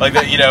that. Like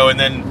that, and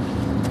then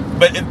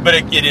but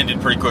it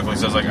ended pretty quickly.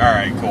 So I was like, all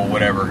right, cool,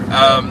 whatever.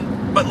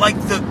 But like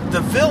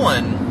the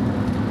villain,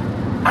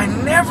 I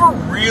never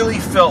really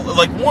felt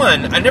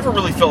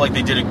like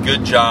they did a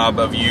good job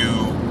of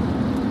you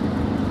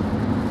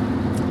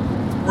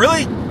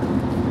really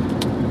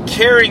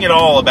caring at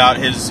all about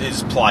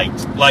his plight.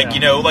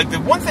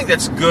 The one thing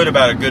that's good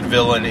about a good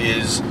villain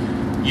is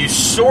you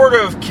sort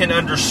of can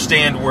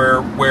understand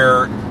where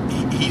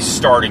he's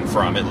starting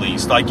from, at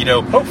least.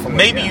 Hopefully,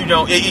 maybe you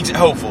don't.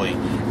 Hopefully.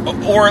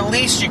 Or at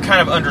least you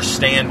kind of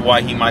understand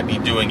why he might be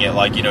doing it.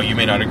 You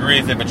may not agree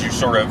with it, but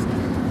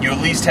you at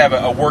least have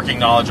a working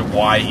knowledge of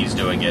why he's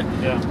doing it.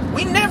 Yeah.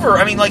 We never,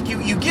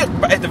 you get,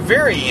 at the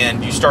very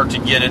end, you start to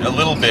get it a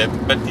little bit,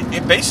 but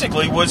it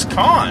basically was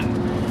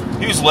Khan.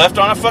 He was left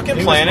on a fucking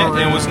planet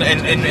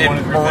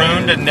and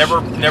marooned and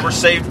never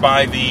saved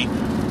by the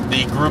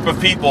group of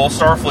people,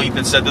 Starfleet,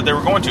 that said that they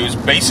were going to. Is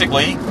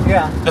basically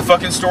the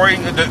fucking story,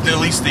 at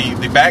least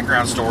the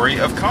background story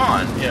of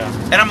Khan. Yeah.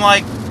 And I'm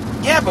like,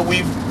 yeah, but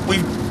we've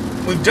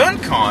done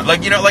Khan. I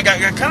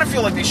kind of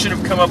feel like they should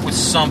have come up with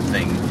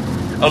something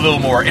a little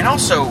more. And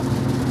also,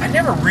 I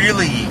never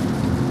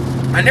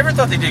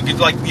thought they did good.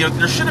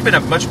 There should have been a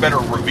much better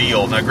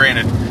reveal. Now,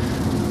 granted,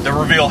 the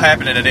reveal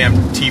happened in a damn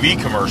TV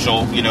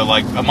commercial,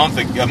 a month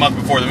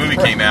before the movie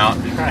came out.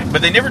 Right.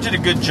 But they never did a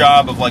good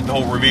job of the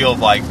whole reveal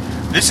of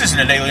this isn't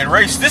an alien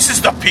race. This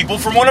is the people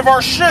from one of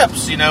our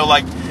ships.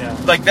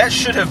 That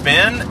should have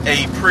been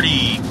a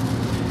pretty.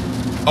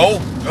 Oh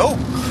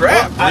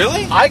crap! Well,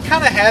 really? I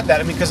kind of had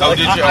that. Because did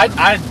you?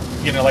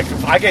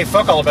 I gave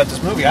fuck all about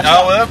this movie.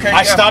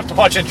 I stopped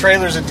watching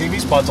trailers and TV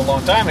spots a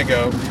long time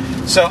ago.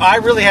 So I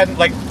really hadn't,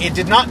 it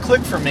did not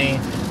click for me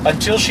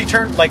until she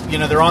turned,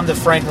 they're on the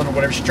Franklin or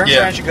whatever. She turns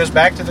around, she goes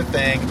back to the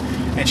thing,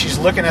 and she's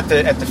looking at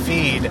the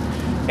feed,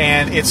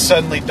 and it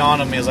suddenly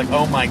dawned on me,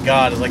 oh my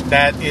God,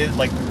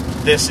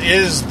 this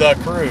is the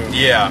crew.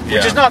 Yeah.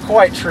 Which is not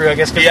quite true, I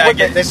guess.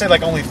 They said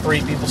only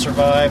 3 people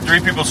survived. 3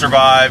 people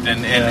survived,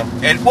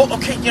 and well,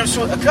 okay,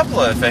 so a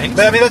couple of things.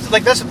 But I mean,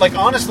 that's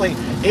honestly,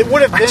 it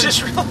would have been. I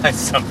just realized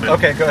something.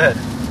 Okay, go ahead.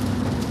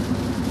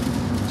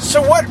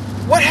 So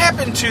what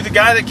happened to the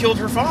guy that killed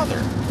her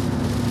father?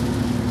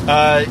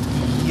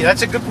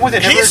 That's a good point.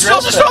 He's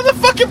still just on the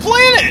fucking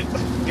planet.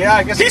 Yeah,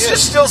 I guess he's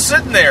just still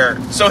sitting there.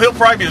 So he'll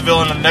probably be the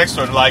villain in the next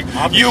one.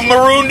 You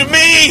marooned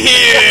me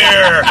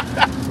here,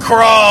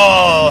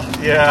 Crawl.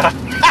 Yeah.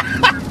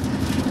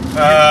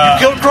 You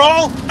killed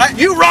Crawl?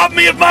 You robbed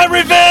me of my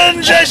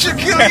revenge. I should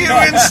kill you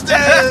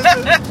instead.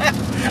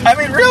 I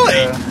mean, really?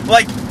 Yeah.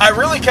 I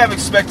really kind of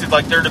expected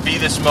there to be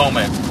this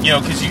moment,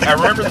 because I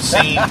remember the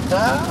scene.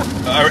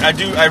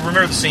 I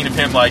remember the scene of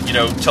him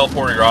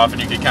teleporting her off,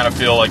 and you could kind of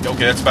feel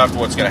okay, that's about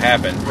what's going to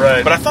happen.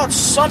 Right. But I thought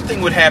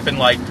something would happen,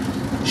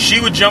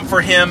 she would jump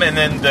for him, and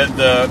then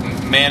the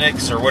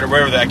Mannix or whatever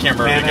I can't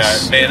remember the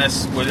guy.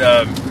 Manus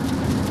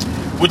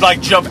would would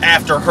like jump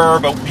after her,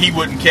 but he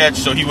wouldn't catch,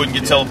 so he wouldn't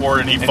get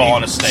teleported, and he'd fall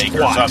on a snake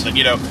squat. or something,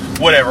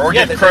 whatever, or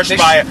get crushed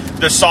by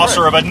the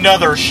saucer of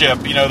another ship,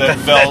 that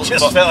fell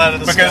just fell out of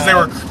the because sky. they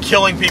were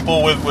killing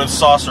people with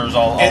saucers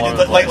all over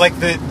the place.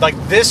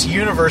 Like this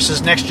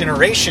universe's Next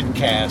Generation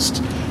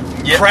cast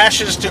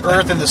crashes to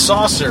Earth in the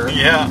saucer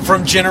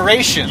from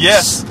Generations.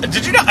 Yes.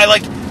 Did you know?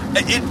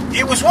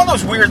 It was one of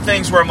those weird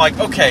things where I'm like,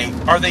 okay,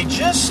 are they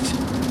just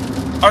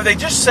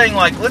saying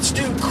like, let's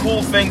do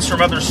cool things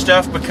from other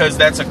stuff because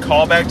that's a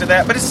callback to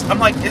that? But I'm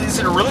like, is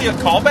it really a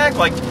callback?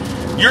 Like,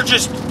 you're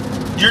just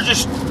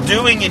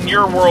doing in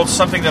your world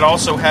something that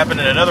also happened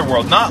in another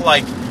world. Not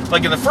like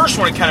in the first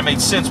one, it kind of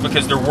made sense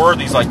because there were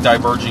these like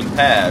diverging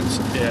paths.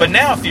 Yeah. But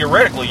now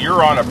theoretically,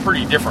 you're on a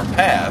pretty different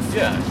path.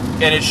 Yeah.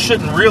 And it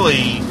shouldn't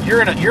really.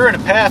 You're in a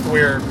path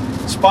where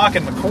Spock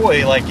and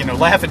McCoy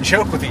laugh and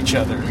joke with each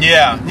other.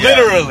 Yeah.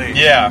 Literally.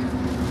 Yeah.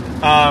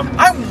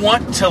 I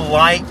want to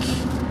like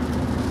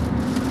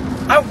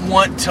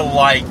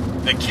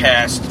the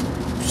cast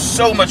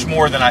so much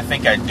more than I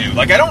think I do.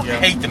 Like, I don't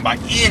hate them by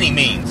any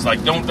means.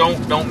 Like,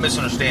 don't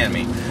misunderstand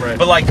me. Right.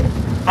 But like,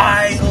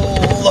 I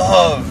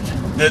loved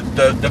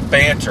the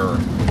banter,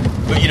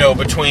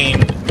 between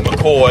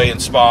McCoy and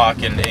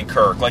Spock and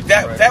Kirk. Like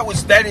that. Right.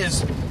 That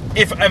is.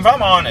 If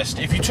I'm honest,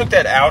 if you took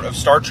that out of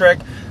Star Trek,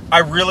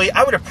 I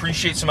would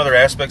appreciate some other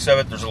aspects of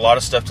it. There's a lot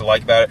of stuff to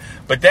like about it,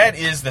 but that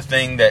is the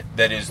thing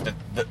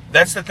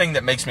that's the thing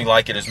that makes me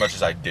like it as much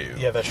as I do.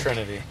 Yeah, the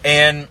Trinity.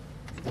 And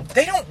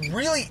they don't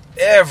really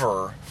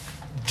ever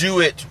do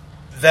it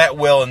that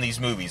well in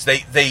these movies.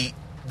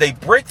 They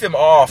break them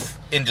off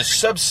into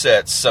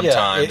subsets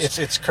sometimes.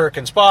 Yeah, it's Kirk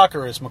and Spock,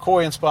 or it's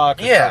McCoy and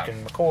Spock, or Kirk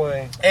and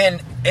McCoy.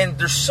 And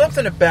there's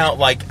something about,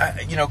 like, Chris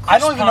I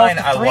don't even know if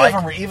the Pine, three of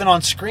them are even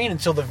on screen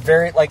until the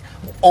very,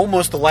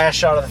 almost the last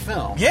shot of the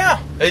film. Yeah,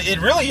 it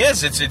really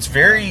is. It's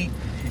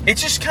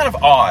just kind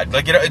of odd.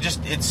 Like,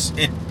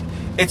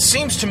 it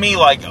seems to me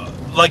like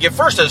at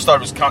first I just thought it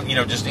was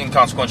just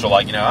inconsequential.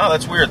 Like,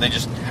 that's weird.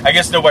 I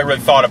guess nobody really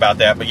thought about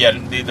that, but yeah,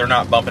 they're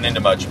not bumping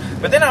into much.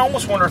 But then I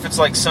almost wonder if it's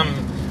like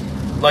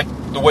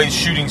the way the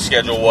shooting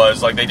schedule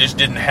was, like they just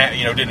didn't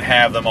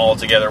have them all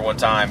together at one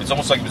time. It's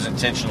almost like it was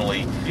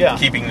intentionally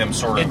keeping them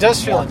sort of. It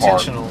does feel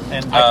apart. intentional,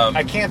 and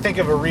I can't think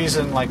of a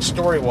reason, like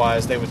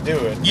story-wise, they would do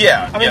it.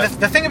 Yeah, I mean,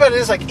 the thing about it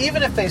is, like,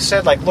 even if they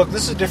said, like, look,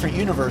 this is a different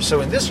universe, so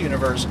in this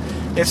universe,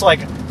 it's like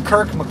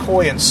Kirk,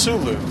 McCoy, and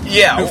Sulu,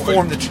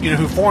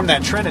 who formed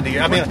that Trinity.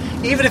 I mean,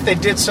 even if they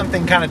did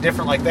something kind of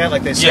different like that,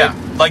 like they said,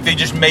 like they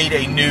just made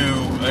a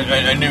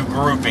new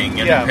grouping,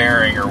 a new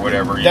pairing, or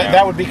whatever.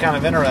 That would be kind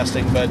of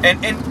interesting, but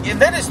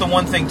and that is the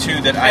one thing too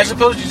that as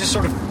opposed to just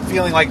sort of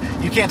feeling like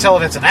you can't tell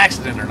if it's an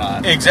accident or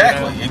not.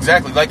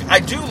 Exactly. Like, I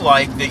do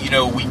like that.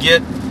 We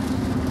get,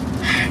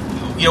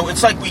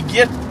 it's like we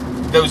get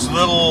those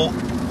little.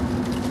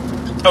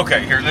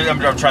 Okay, here I'm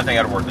trying to think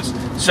how to word this.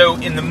 So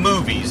in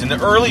the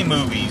early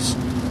movies,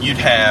 you'd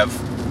have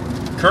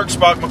Kirk,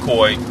 Spock,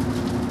 McCoy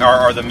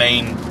are the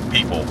main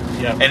people,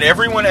 and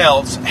everyone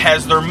else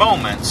has their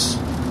moments.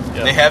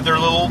 They have their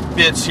little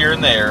bits here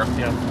and there,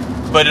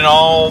 but in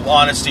all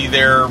honesty,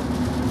 they're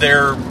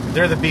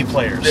the B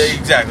players.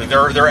 Exactly,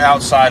 they're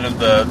outside of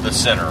the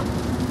center.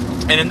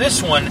 And in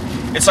this one,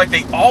 it's like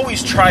they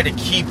always try to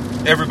keep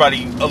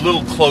everybody a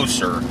little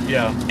closer.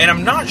 Yeah, and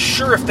I'm not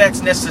sure if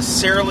that's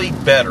necessarily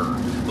better.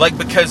 Like,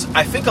 because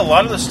I think a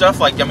lot of the stuff,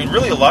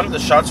 really a lot of the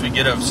shots we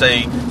get of,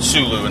 say,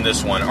 Sulu in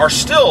this one are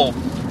still,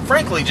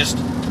 frankly, just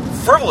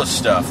frivolous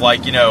stuff.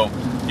 Like, you've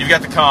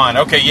got the con.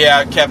 Okay,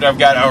 yeah, Captain, I've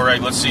got it. All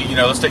right, let's see.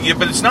 Let's take.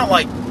 But it's not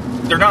like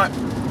they're not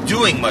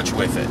doing much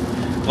with it.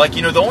 Like,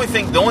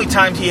 the only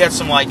time he had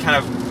some, like, kind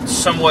of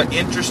somewhat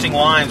interesting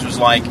lines was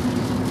like,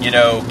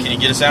 can you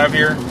get us out of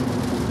here?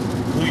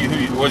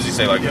 What does he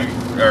say? Like,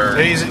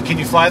 can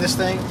you fly this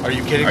thing? Are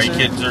you kidding? Are you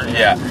kidding?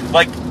 Yeah.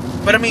 Like,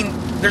 but I mean,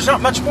 there's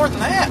not much more than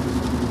that.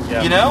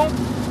 Yeah.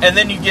 And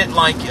then you get,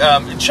 like,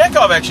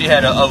 Chekhov actually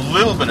had a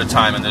little bit of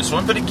time in this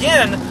one, but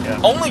again,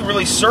 only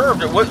really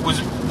served. It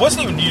wasn't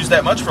even used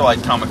that much for,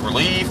 like, comic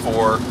relief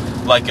or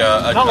like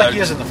not like he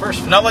is in the first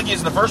one. Not like he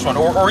is in the first one,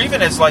 or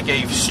even as like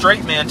a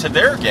straight man to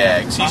their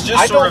gags. He's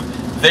just sort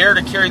of there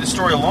to carry the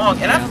story along,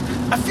 and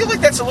I feel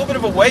like that's a little bit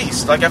of a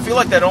waste. Like, I feel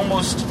like that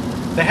almost.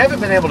 They haven't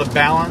been able to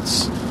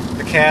balance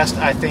the cast,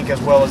 I think, as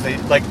well as they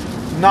like.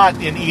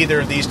 Not in either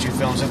of these two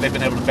films have they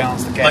been able to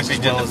balance the cast like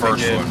they did as well as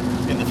they did one.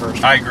 In the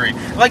first one. I agree.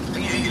 Like,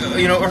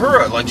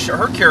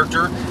 her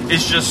character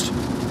is just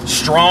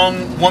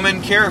strong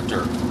woman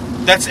character.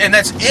 That's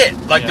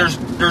it. Like,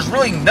 there's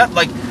really not,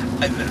 like,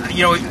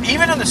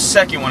 even in the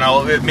second one,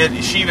 I'll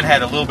admit, she even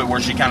had a little bit where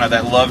she kind of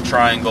that love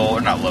triangle,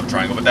 or not love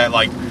triangle, but that,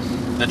 like,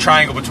 the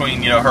triangle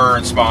between, her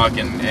and Spock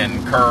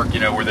and Kirk,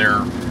 where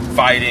they're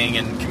fighting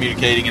and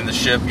communicating in the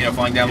ship,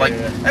 flying down.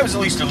 That was at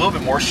least a little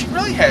bit more. She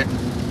really had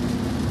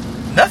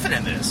nothing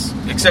in this,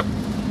 except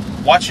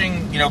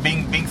watching,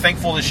 being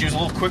thankful that she was a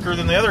little quicker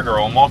than the other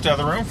girl and walked out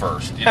of the room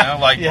first,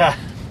 like,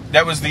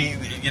 that was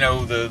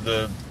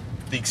the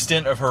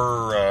extent of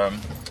her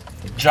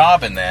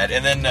job in that.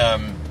 And then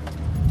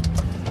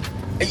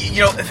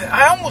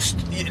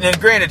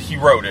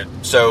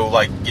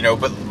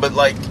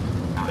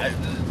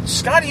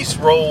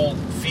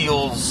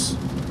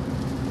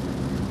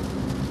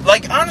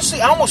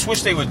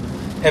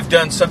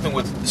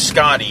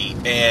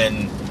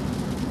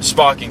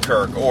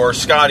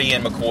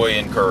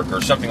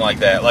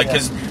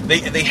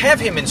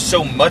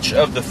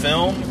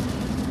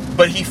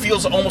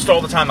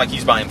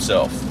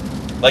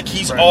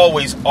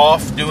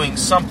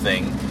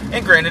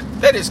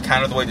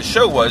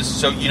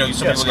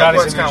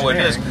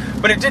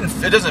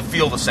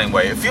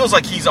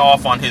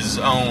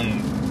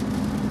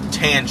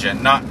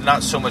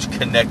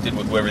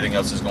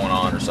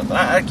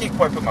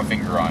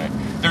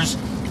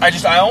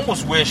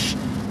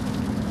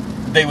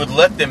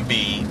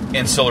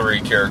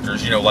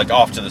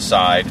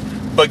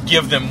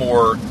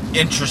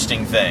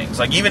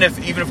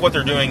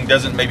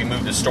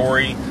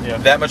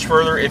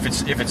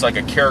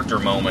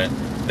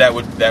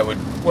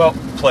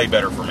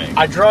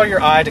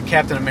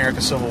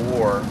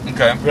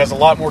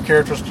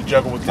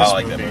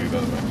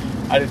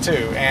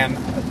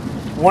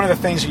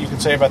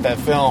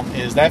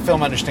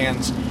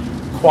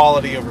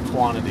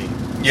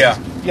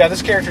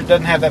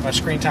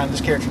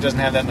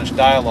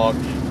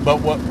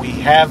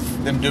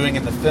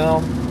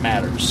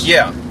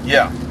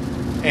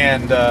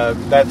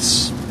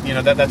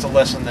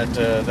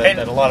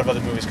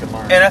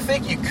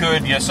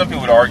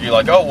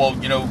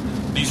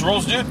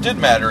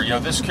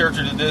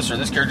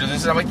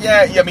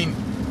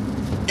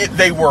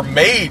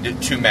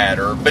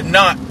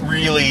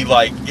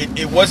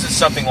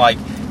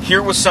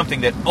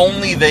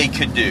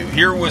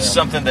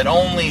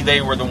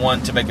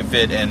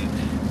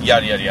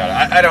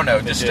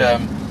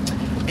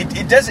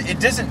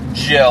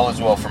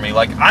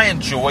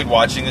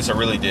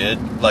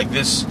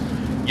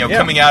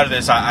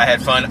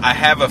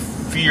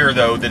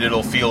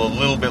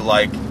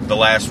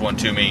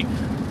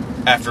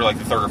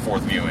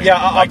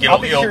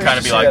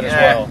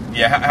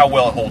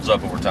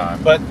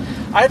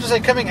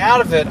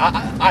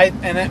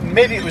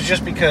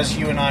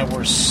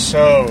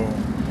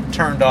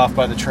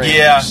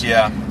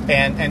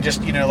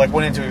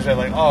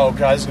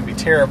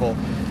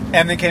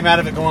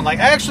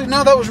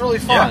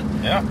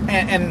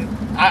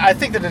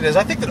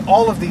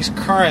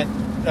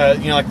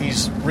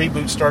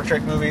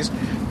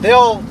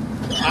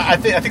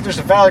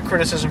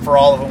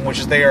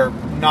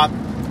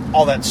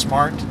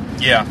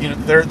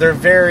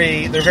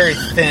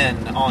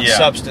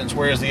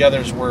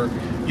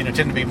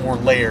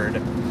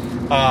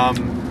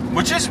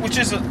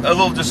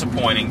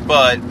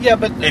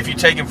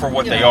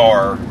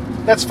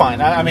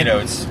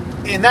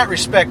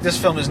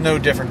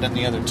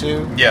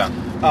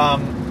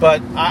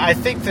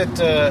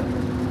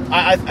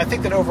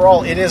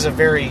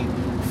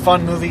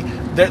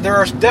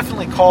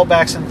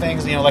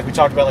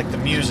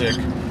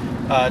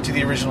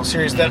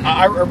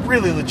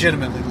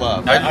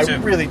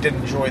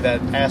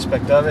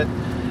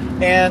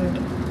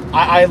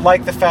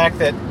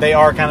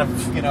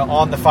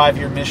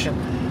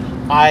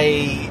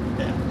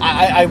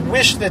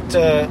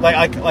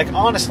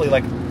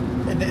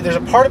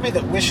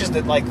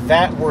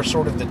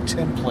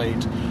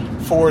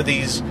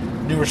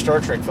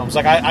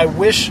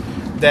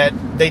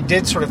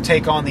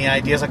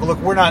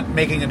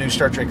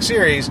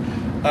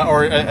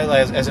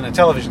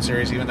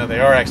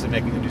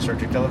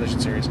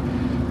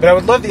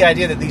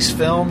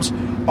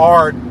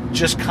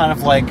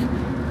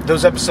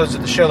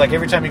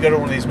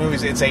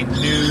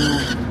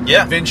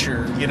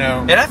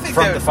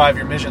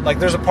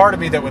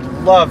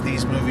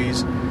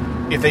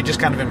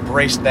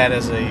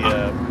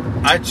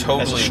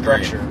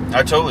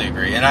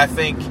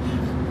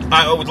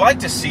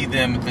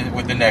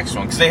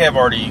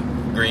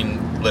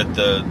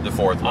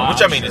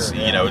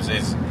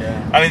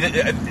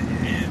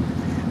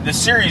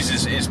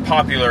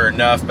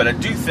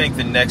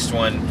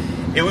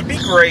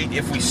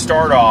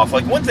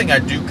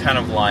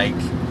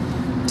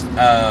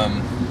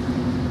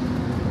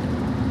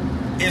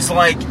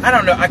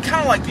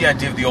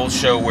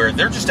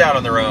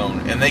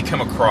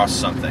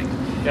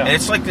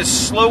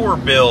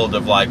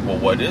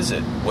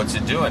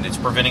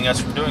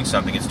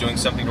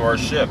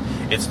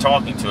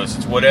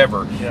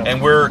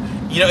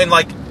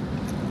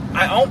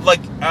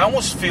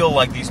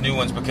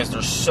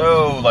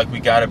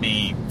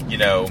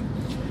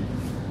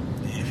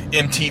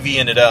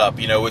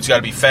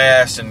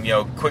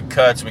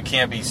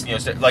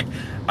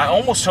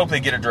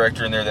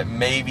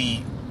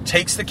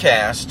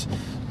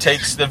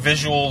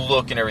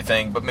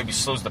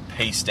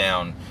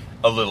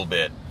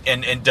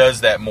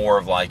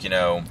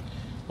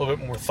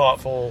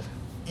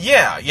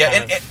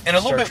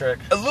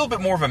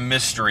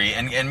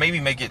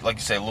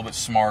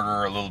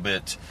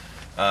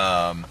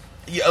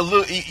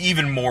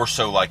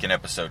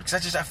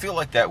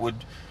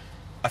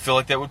I feel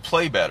like that would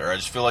play better. I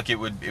just feel like it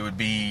would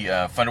be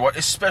fun to watch,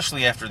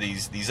 especially after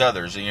these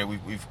others. You know,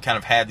 we've kind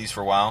of had these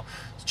for a while.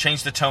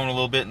 Change the tone a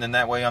little bit, and then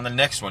that way on the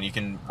next one you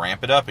can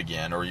ramp it up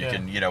again, or you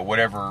can, you know,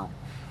 whatever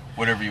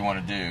you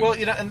want to do. Well,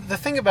 you know, and the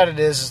thing about it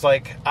is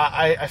like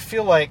I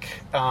feel like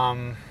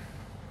I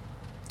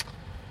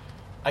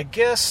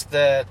guess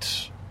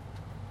that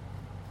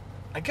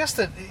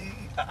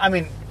I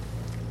mean,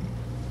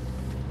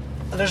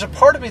 there's a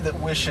part of me that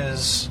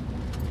wishes.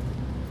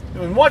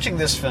 When watching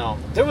this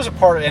film, there was a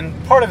part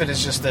of it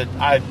is just that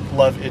I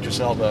love Idris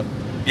Elba.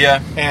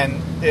 Yeah.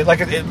 And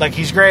like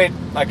he's great.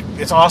 Like,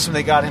 it's awesome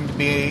they got him to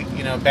be,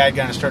 you know, a bad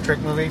guy in a Star Trek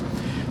movie.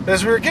 But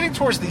as we were getting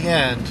towards the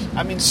end,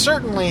 I mean,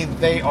 certainly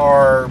they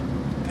are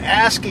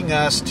asking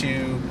us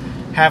to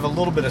have a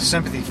little bit of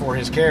sympathy for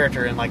his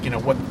character and, like, you know,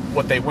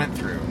 what they went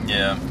through.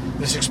 Yeah.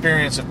 This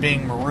experience of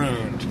being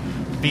marooned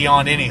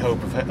beyond any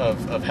hope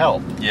of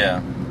help.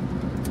 Yeah.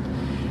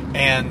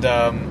 And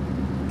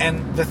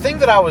the thing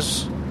that I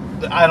was,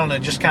 I don't know,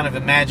 just kind of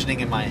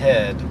imagining in my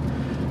head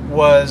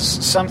was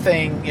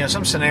something, you know,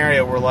 some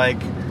scenario where,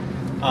 like, you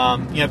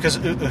know, because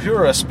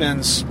Uhura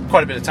spends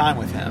quite a bit of time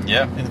with him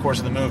in the course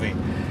of the movie.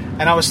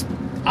 And I was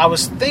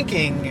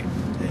thinking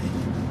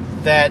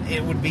that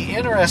it would be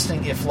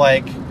interesting if,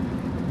 like,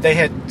 they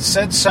had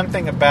said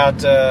something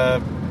about, I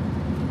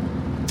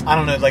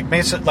don't know, like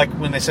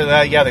when they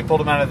said, yeah, they pulled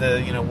him out of the,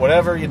 you know,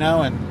 whatever, you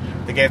know, and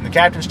they gave him the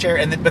captain's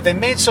chair, but they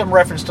made some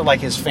reference to, like,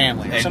 his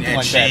family or something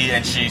like that.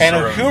 And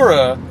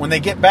Uhura, when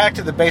they get back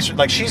to the base,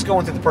 like, she's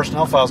going through the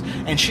personnel files,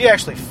 and she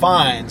actually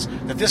finds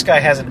that this guy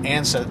has an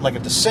ancestor, like a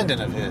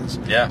descendant of his.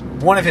 Yeah.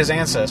 One of his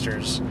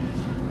ancestors,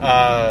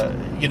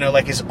 you know,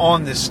 like, is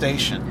on this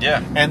station.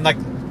 Yeah. And, like,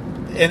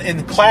 in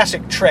the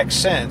classic Trek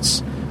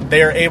sense,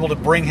 they are able to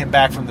bring him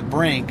back from the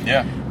brink.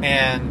 Yeah.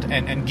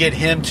 And get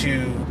him to,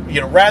 you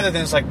know, rather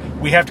than it's like,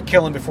 we have to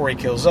kill him before he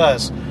kills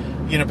us.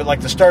 You know, but like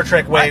the Star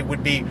Trek way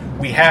would be,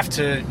 we have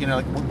to, you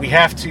know, we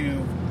have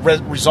to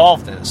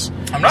resolve this.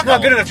 It's not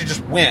good enough to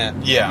just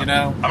win. Yeah. You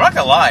know? I'm not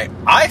going to lie.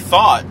 I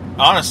thought,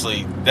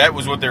 honestly, that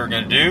was what they were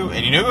going to do.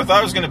 And you knew who I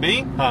thought it was going to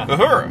be?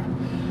 Uhura.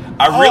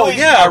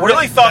 I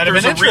really thought there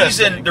was a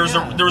reason. There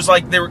was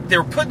like, they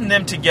were putting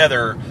them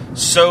together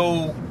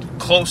so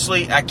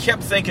closely. I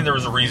kept thinking there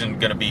was a reason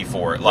going to be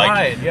for it.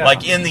 Like,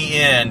 like in the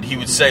end, he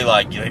would say,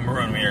 like, they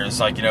marooned me here.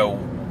 It's like, you know,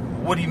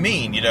 what do you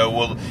mean? You know,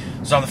 well,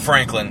 it's on the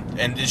Franklin,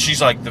 and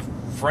she's like, the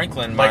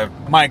Franklin,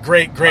 my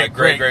great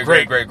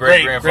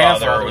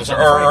grandfather was,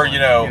 or you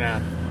know,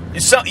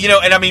 you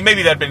know, and I mean,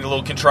 maybe that'd been a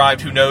little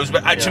contrived, who knows?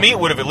 But to me, it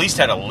would have at least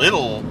had a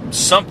little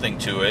something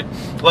to it.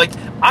 Like,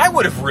 I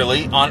would have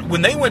really,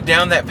 when they went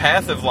down that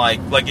path of like,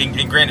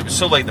 and granted, it was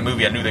so late in the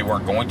movie, I knew they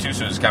weren't going to,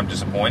 so it was kind of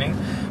disappointing.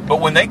 But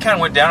when they kind of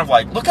went down of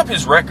like, look up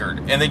his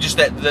record, and they just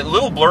that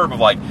little blurb of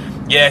like,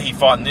 yeah, he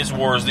fought in these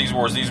wars,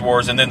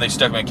 and then they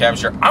stuck him in a cabin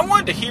chair. I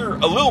wanted to hear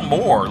a little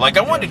more. Like,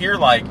 I wanted to hear,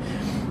 like,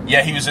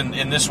 yeah, he was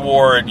in this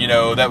war, and, you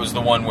know, that was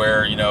the one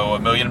where, you know,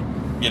 1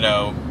 million, you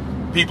know,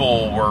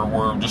 people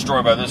were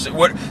destroyed by this.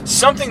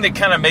 Something that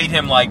kind of made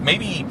him, like,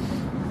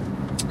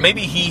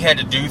 maybe he had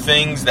to do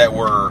things that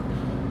were,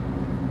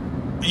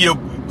 you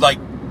know, like,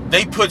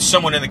 they put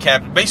someone in the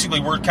captain. Basically,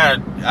 we're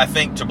kind of, I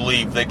think, to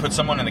believe they put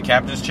someone in the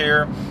captain's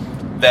chair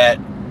that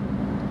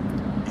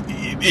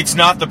it's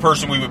not the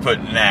person we would put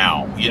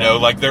now, you know,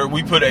 like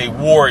we put a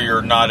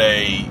warrior, not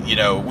a, you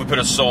know, we put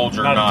a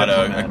soldier, not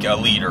a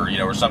leader, you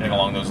know, or something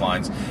along those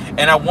lines.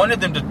 And I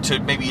wanted them to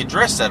maybe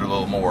address that a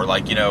little more,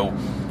 like, you know,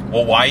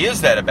 well, why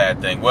is that a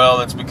bad thing?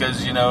 Well, it's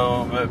because, you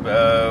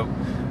know,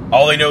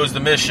 all they know is the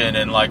mission,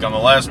 and like on the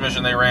last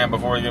mission they ran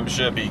before he gave him a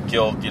ship, he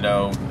killed, you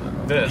know,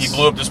 he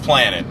blew up this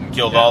planet and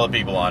killed all the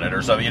people on it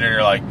or something, you know, and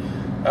you're like,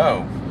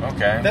 oh,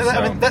 okay.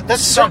 I mean,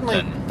 that's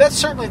certainly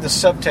the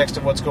subtext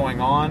of what's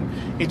going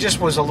on. It just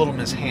was a little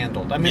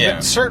mishandled. I mean,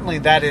 but certainly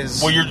that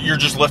is. Well, you're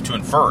just left to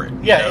infer it.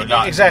 Yeah, you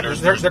know, exactly.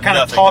 They're kind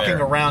of talking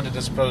around it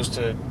as opposed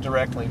to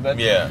directly. But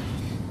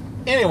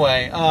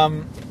anyway,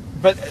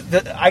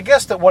 but I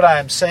guess that what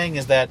I'm saying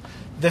is that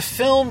the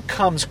film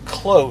comes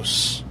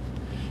close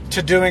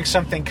to doing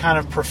something kind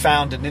of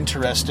profound and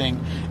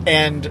interesting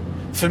and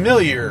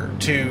familiar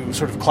to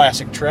sort of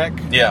classic Trek.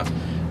 Yeah.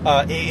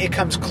 It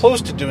comes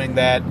close to doing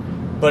that,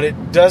 but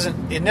it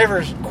doesn't. It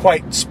never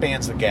quite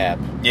spans the gap.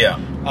 Yeah.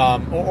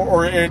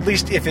 Or at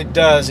least if it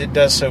does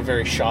so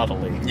very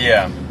shoddily.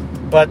 Yeah.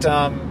 But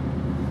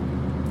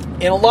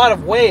in a lot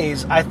of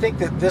ways, I think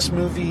that this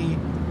movie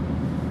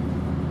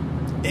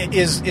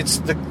it's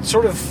the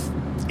sort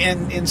of,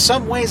 in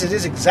some ways, it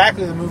is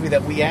exactly the movie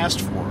that we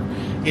asked for.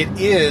 It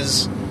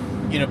is,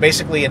 you know,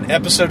 basically an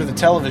episode of the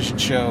television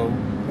show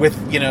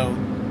with, you know,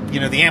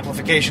 the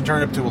amplification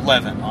turned up to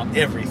 11 on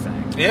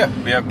everything. Yeah.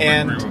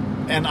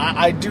 And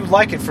I do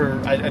like it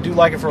for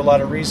a lot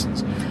of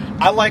reasons.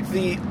 I like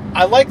the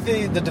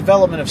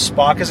development of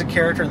Spock as a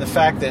character, and the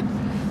fact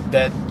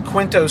that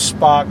Quinto's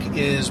Spock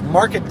is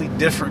markedly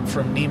different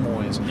from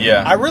Nimoy's.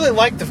 Yeah. I really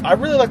like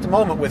the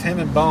moment with him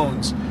and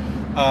Bones,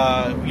 you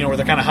know, where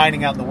they're kind of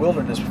hiding out in the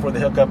wilderness before they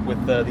hook up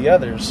with the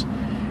others,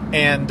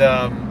 and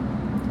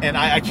and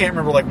I can't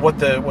remember like what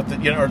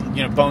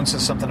the Bone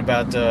says something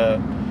about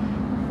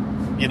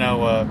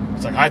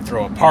it's like, I'd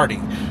throw a party.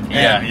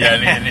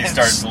 And he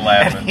starts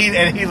laughing.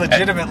 And he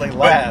legitimately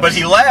laughs. But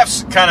he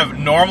laughs kind of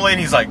normally, and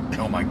he's like,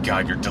 "Oh my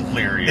God, you're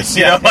delirious!"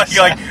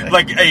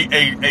 Like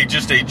a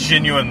just a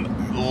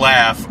genuine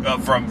laugh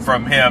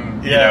from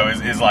him.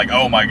 Is like,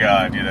 "Oh my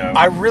God!"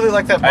 I really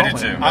like that moment. I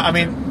do too. I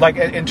mean, like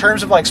in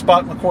terms of like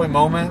Spock McCoy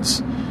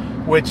moments,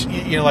 which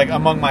like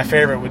among my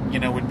favorite would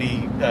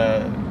be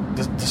the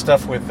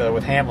stuff with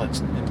Hamlet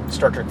in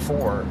Star Trek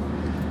 4.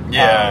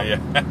 Yeah.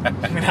 I'm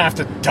gonna have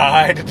to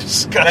die to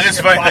discuss. That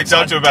is funny. They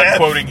talked to about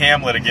quoting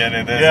Hamlet again,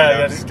 and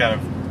it's kind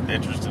of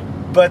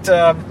interesting. But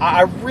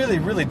I really,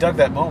 really dug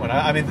that moment.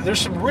 I mean, there's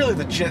some really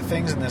legit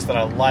things in this that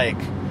I like,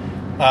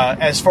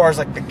 as far as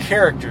like the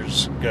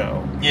characters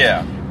go.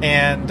 Yeah.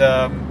 And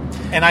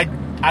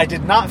I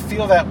did not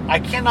feel that. I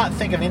cannot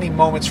think of any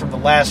moments from the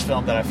last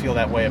film that I feel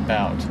that way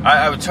about.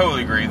 I would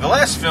totally agree. The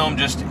last film,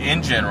 just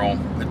in general,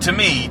 to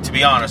me, to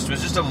be honest,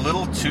 was just a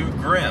little too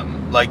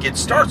grim. Like, it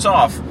starts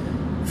off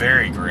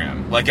very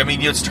grim. Like, I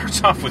mean, it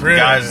starts off with the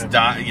guy's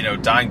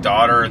dying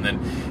daughter, and then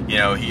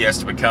he has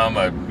to become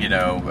a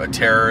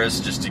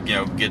terrorist just to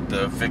get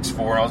the fix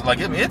for. I was like,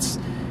 I mean, it's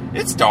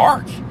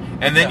dark.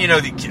 And then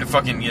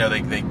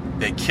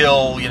they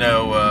kill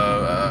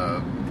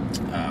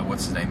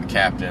what's his name,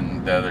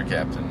 the other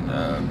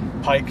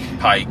captain,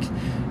 Pike,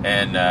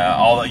 and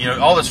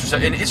all this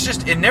stuff. And it's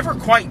just, it never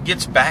quite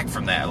gets back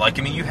from that. Like,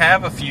 I mean, you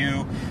have a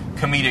few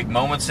comedic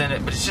moments in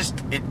it, but it's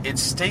just it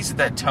stays at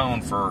that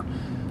tone for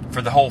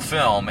the whole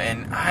film.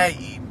 And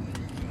I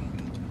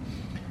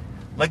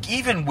like,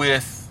 even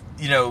with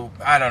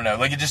I don't know,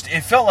 like,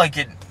 it felt like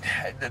it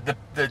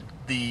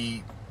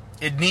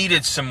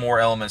needed some more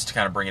elements to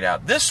kind of bring it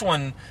out. This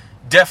one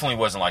definitely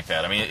wasn't like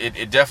that. I mean,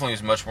 it definitely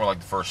was much more like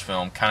the first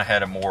film. Kind of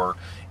had a more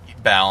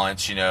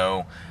balance, It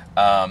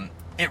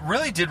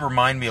really did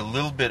remind me a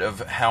little bit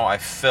of how I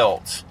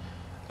felt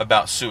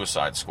about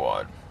Suicide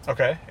Squad.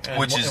 Okay. In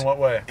what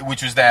way?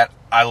 Which was that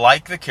I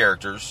like the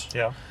characters.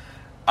 Yeah.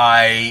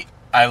 I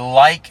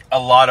like a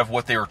lot of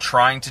what they were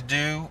trying to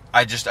do.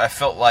 I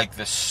felt like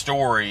the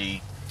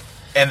story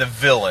and the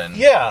villain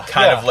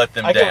kind of let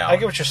them down. I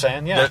get what you're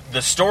saying, yeah.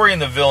 The story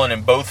and the villain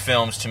in both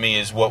films, to me,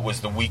 is what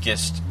was the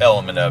weakest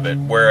element of it.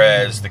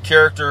 Whereas the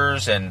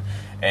characters and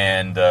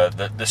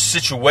the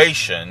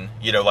situation,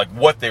 like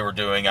what they were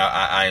doing,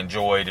 I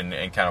enjoyed and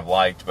kind of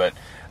liked. But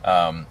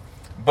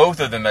both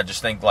of them, I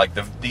just think, like,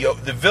 the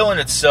villain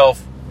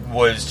itself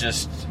was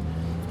just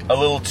a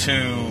little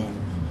too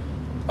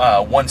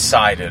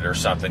one-sided or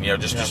something,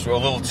 just a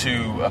little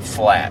too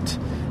flat.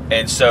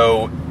 And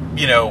so,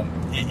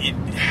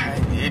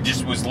 it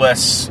just was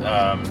less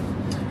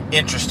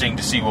interesting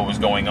to see what was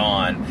going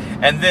on.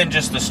 And then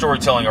just the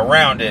storytelling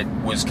around it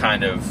was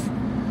kind of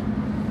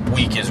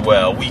weak as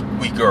well,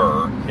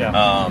 weaker.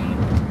 Yeah.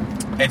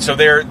 And so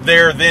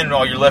then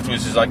all you're left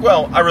with is like,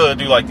 well, I really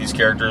do like these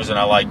characters, and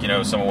I like,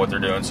 some of what they're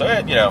doing. So,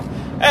 it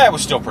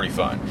was still pretty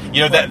fun.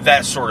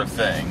 That sort of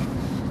thing.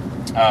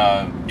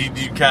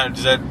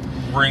 Does that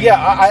ring? Yeah,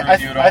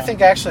 I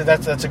think actually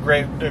that's a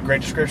great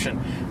description.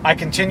 I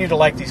continue to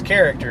like these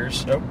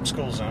characters. Oh,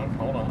 school zone.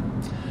 Hold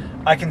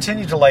on. I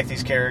continue to like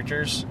these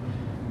characters.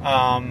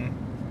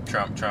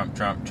 Trump.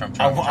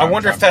 I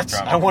wonder if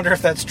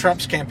that's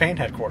Trump's campaign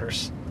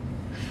headquarters.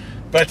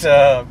 But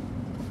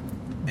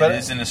it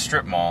is in a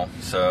strip mall,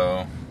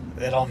 so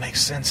it all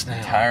makes sense now.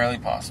 Entirely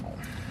possible.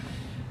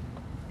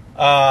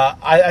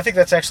 I think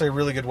that's actually a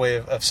really good way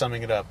of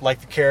summing it up.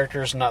 Like the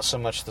characters, not so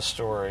much the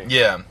story.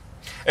 Yeah.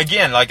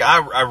 Again, like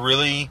I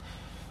really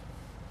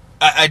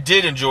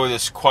did enjoy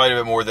this quite a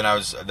bit more than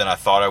I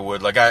thought I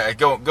would. Like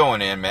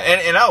going in, man,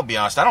 and I'll be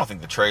honest, I don't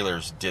think the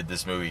trailers did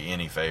this movie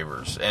any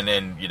favors. And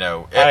then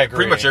I agree.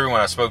 Pretty much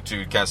everyone I spoke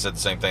to kind of said the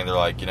same thing. They're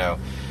like, yeah,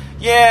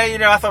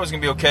 I thought it was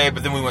gonna be okay,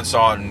 but then we went and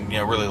saw it and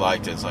really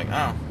liked it. It's like,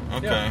 oh,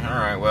 okay, all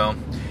right, well,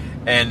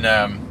 and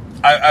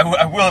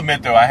I will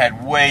admit though, I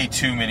had way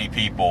too many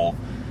people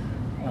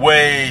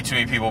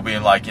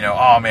being like,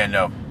 oh man,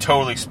 no,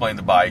 totally explain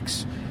the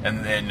bikes.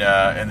 And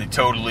they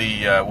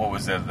totally, what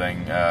was the other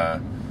thing?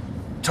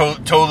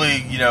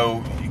 Totally,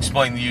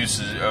 explain the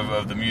uses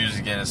of the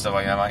music and stuff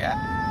like that.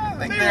 I'm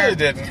like, they really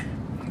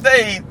didn't.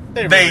 They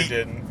really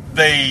didn't.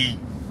 They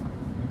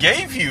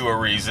gave you a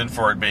reason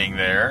for it being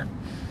there.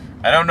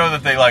 I don't know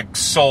that they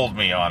sold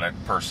me on it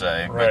per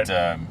se, right. But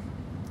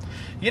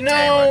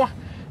anyway.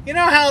 You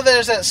know how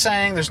there's that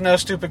saying, "There's no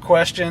stupid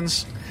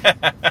questions."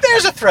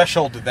 There's a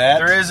threshold to that.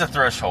 There is a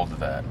threshold to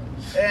that.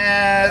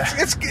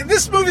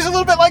 This movie's a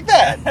little bit like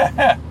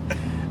that.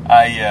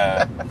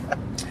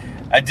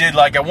 I did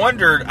I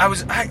wondered.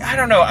 I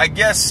don't know. I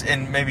guess,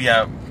 and maybe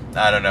I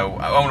don't know.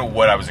 I don't know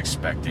what I was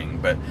expecting,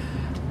 but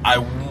I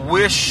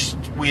wished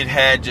we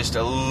had just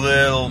a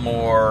little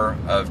more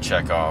of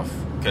Chekhov,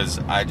 because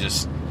I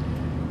just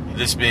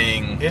This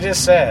being It is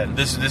sad.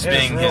 This It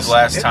being is his real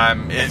last sad.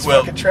 time. It's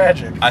fucking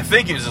tragic. I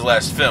think it was his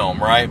last film,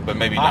 right? But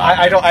maybe not.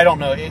 I don't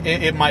know.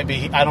 It might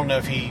be. I don't know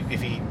if he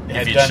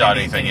had done shot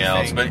anything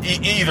else. But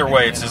either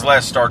way, it's his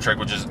last Star Trek,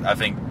 which is, I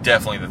think,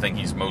 definitely the thing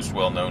he's most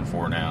well known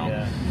for now.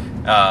 Yeah.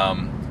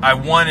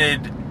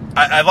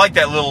 I like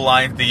that little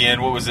line at the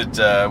end. What was it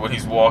when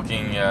he's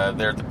walking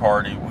there at the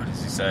party? What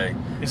does he say?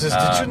 He says,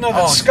 "Did you know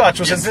that Scotch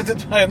was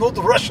invented by an old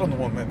Russian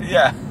woman?"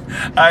 Yeah,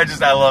 I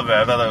love that.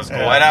 I thought that was cool,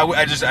 Yeah. and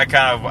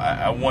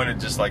I wanted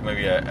just like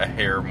maybe a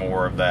hair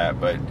more of that,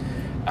 but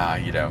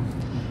it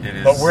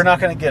is. But we're not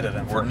going to get it.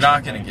 We're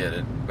not going to get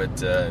it,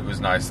 but it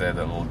was nice to have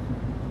that little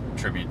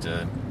tribute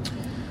to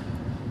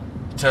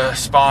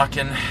Spock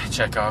and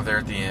Chekhov there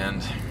at the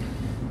end.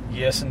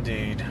 Yes,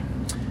 indeed.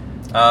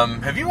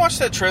 Have you watched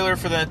that trailer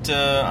for that?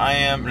 I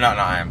Am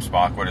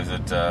Spock. What is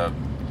it?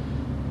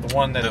 The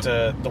one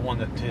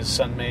that his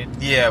son made.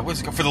 Yeah,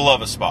 what's it called? For the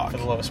Love of Spock. For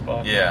the Love of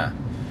Spock. Yeah.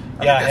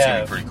 I think that's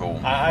gonna be pretty cool.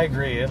 I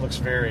agree. It looks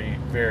very,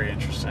 very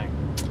interesting.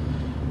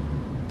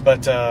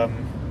 But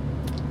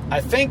I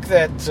think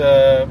that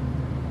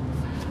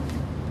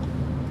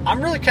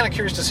I'm really kind of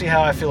curious to see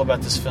how I feel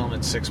about this film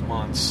in 6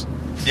 months.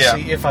 Yeah.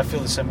 See if I feel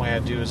the same way I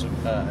do as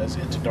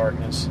Into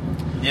Darkness.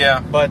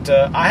 Yeah. But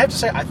I have to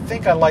say, I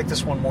think I like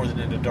this one more than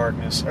Into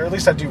Darkness, or at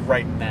least I do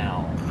right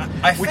now.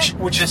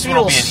 Which this one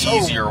will be an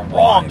feels easier so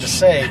wrong watch. to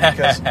say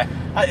because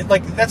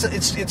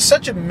it's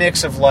such a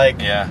mix of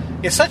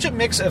it's such a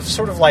mix of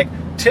sort of like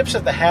tips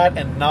of the hat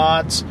and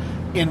nods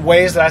in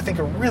ways that I think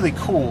are really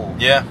cool.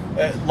 Yeah.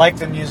 Like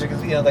the music,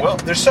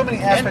 there's so many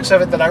aspects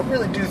of it that I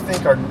really do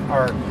think are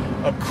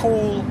a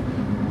cool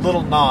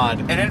little nod.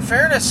 And in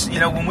fairness,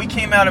 when we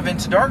came out of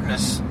Into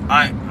Darkness,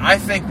 I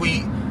think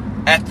we,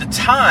 at the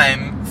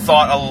time,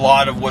 thought a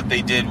lot of what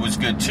they did was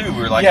good too.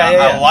 We were like,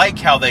 I like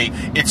how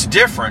it's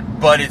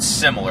different, but it's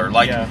similar.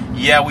 Like,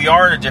 we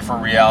are in a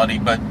different reality,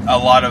 but a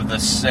lot of the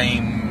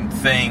same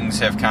things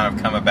have kind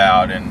of come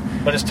about.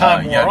 But as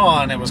time wore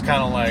on, it was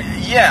kind of like,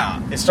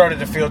 it started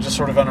to feel just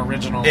sort of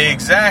unoriginal.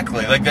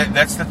 Exactly. Like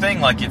that's the thing.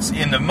 Like, it's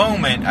in the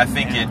moment, I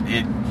think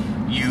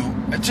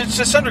to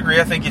some degree,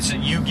 I think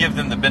you give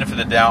them the benefit of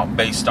the doubt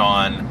based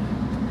on,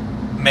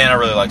 man, I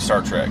really like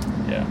Star Trek.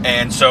 Yeah.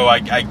 And so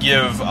I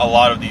give a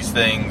lot of these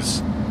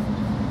things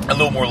a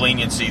little more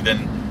leniency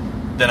than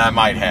I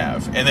might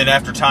have. And then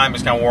after time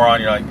is kind of wore on,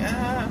 you're like,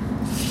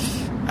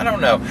 I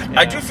don't know. Yeah.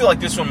 I do feel like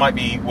this one might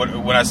be,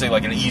 when I say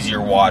like an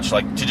easier watch,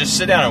 like to just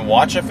sit down and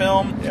watch a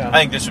film, I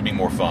think this would be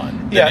more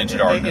fun than Into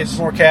Darkness. It's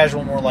more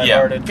casual, more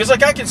lighthearted. Because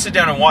like I can sit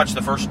down and watch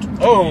the first...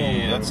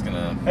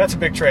 that's a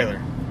big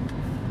trailer.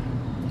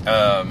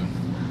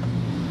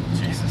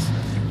 Jesus.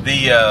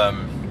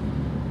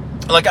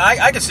 Like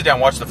I could sit down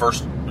and watch the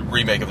first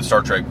remake of the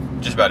Star Trek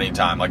just about any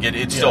time. Like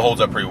it still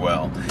holds up pretty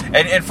well.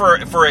 And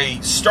for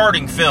a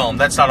starting film,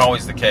 that's not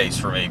always the case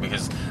for me,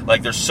 because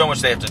like there's so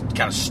much they have to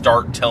kind of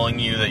start telling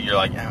you that you're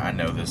like, I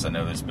know this,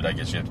 but I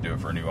guess you have to do it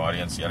for a new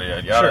audience, yada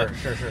yada yada.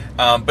 Sure.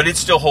 But it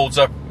still holds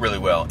up really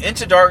well.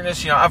 Into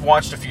Darkness, I've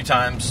watched a few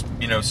times,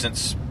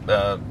 since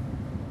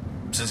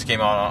it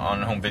came out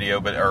on home video,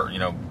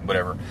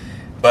 whatever.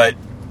 But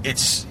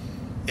it's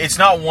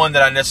not one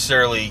that I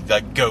necessarily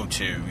like go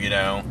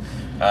to,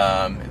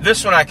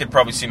 This one I could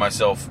probably see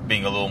myself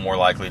being a little more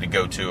likely to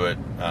go to it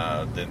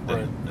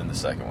than the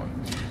second one.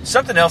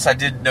 Something else I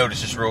did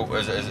notice, just real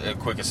as a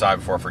quick aside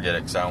before I forget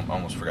it, because I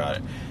almost forgot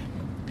it.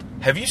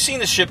 Have you seen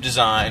the ship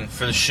design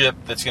for the ship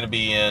that's going to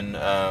be in?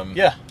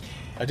 Yeah,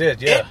 I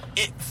did. Yeah,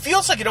 it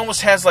feels like it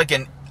almost has like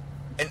an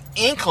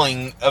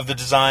inkling of the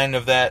design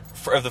of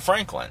the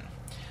Franklin.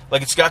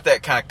 Like it's got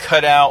that kind of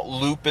cutout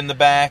loop in the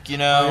back,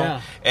 and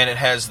it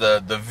has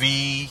the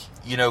V,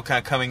 kind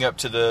of coming up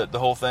to the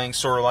whole thing,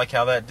 sort of like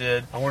how that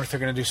did. I wonder if they're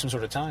going to do some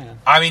sort of tie-in.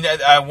 I mean,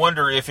 I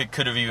wonder if it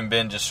could have even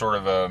been just sort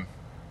of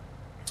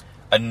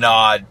a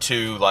nod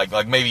to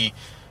like maybe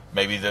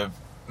the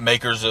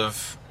makers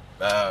of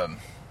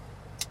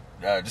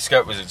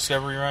Discovery,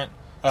 right?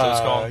 Is that what it's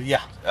called?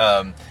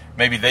 Yeah.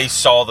 Maybe they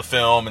saw the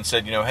film and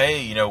said,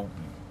 hey,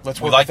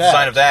 we like the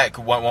design of that.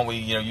 Why won't we,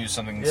 use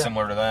something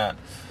similar to that?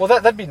 Well,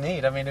 that'd be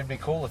neat. I mean, it'd be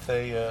cool if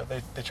they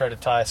try to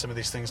tie some of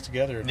these things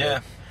together.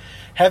 Yeah.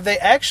 Have they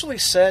actually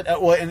said?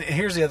 And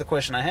here's the other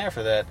question I have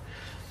for that.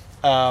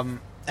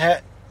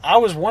 I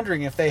was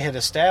wondering if they had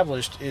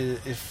established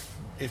if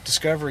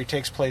Discovery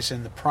takes place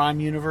in the Prime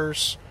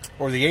universe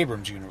or the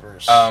Abrams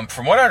universe.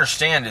 From what I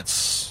understand,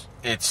 it's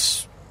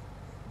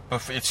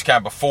kind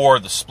of before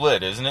the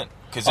split, isn't it?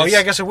 I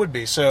guess it would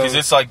be. So because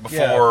it's like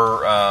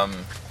before. Yeah.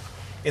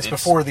 It's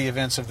before the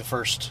events of the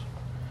first.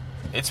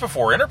 It's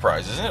before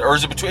Enterprise, isn't it? Or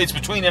is it between? It's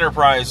between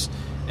Enterprise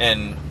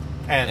and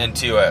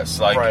TOS.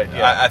 Like, right,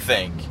 yeah. I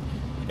think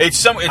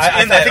it's in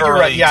that early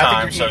right. Yeah,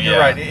 time. I think you're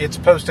right. It's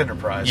post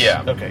Enterprise.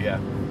 Yeah. Okay. Yeah.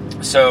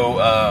 So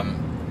I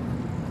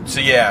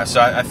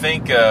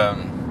think,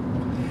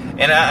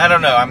 and I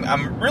don't know.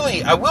 I'm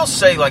really. I will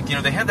say, like,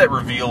 they had that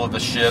reveal of the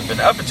ship,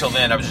 and up until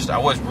then, I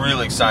was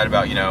really excited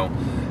about.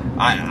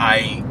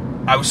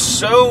 I was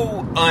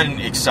so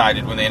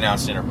unexcited when they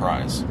announced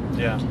Enterprise.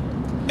 Yeah.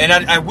 And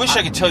I wish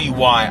I could tell you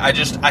why.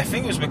 I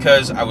think it was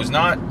because I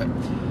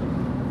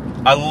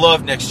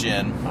love Next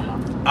Gen.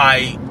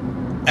 I,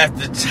 at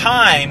the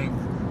time,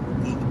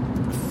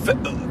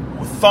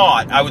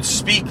 thought I would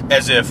speak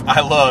as if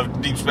I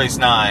loved Deep Space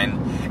Nine.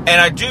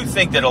 And I do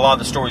think that a lot of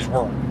the stories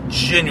were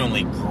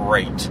genuinely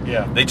great.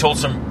 Yeah. They told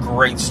some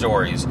great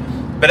stories.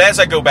 But as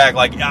I go back,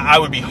 like, I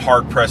would be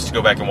hard-pressed to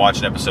go back and watch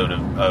an episode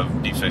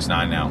of Deep Space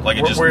Nine now.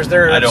 Like, whereas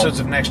there are episodes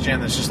of Next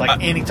Gen that's just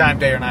like anytime,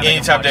 day or night.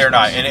 Anytime, day or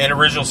night. And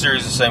original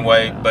series the same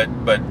way,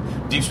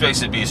 but Deep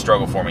Space would be a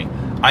struggle for me.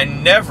 I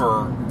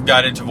never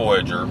got into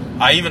Voyager.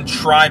 I even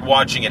tried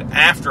watching it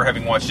after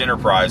having watched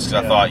Enterprise,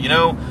 because I thought,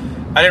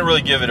 I didn't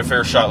really give it a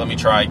fair shot. Let me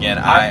try again.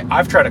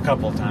 I've tried a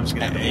couple of times to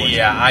get into Voyager.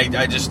 Yeah,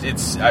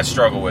 I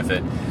struggle with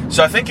it.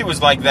 So I think it was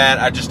like that.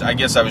 I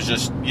guess I was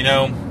just,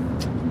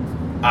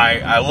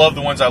 I love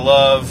the ones I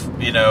love.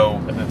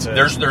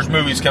 There's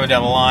movies coming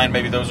down the line.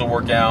 Maybe those will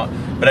work out.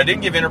 But I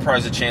didn't give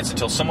Enterprise a chance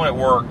until someone at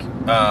work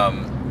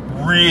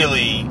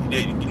really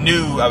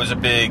knew I was a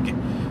big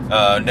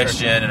Next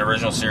Gen and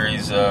original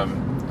series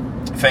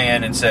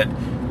fan and said,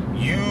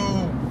 "You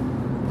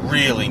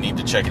really need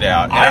to check it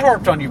out." And I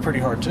harped on you pretty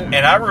hard too.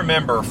 And I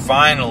remember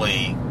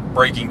finally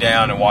breaking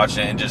down and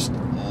watching it and just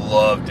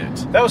loved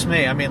it. That was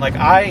me. I mean, like,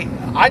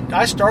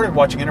 I started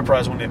watching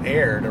Enterprise when it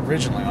aired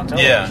originally on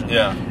television.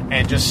 Yeah.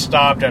 And just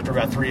stopped after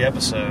about 3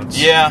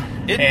 episodes. Yeah.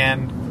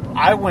 And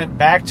I went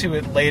back to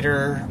it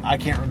later. I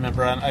can't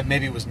remember.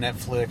 Maybe it was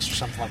Netflix or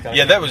something like that.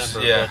 Yeah, that was,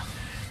 yeah.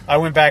 I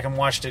went back and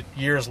watched it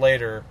years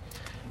later.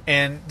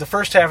 And the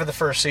first half of the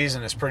first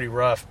season is pretty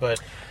rough,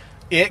 but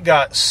it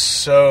got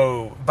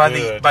so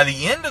good. By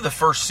the end of the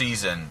first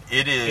season,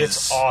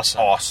 it's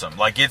awesome.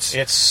 Like,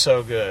 it's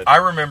so good. I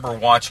remember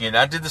watching it, and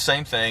I did the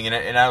same thing,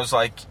 and I was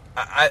like,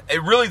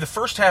 it really, the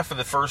first half of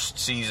the first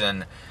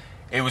season,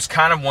 it was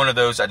kind of one of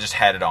those, I just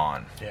had it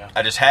on. Yeah.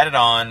 I just had it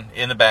on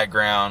in the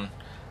background,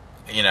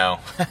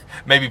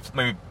 maybe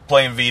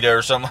playing Vita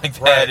or something like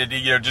that, right. And,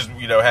 just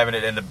having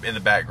it in the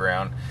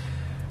background.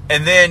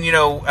 And then,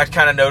 I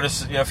kind of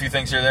noticed, a few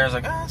things here and there. I was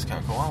like, that's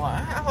kind of cool.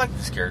 I like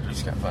this character.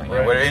 He's kind of funny.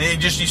 Right.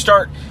 And you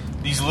start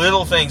these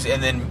little things,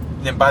 and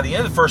then by the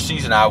end of the first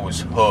season, I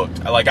was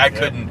hooked. Like, I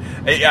couldn't.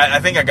 I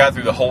think I got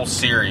through the whole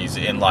series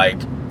in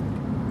like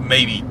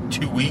maybe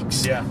 2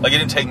 weeks. Yeah. Like, it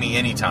didn't take me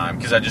any time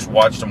because I just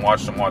watched them.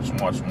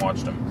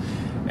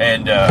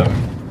 And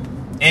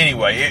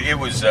anyway, it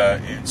was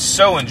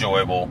so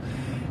enjoyable.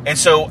 And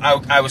so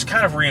I was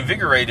kind of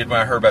reinvigorated when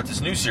I heard about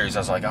this new series. I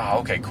was like, oh,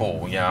 okay,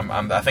 cool. Yeah,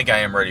 I think I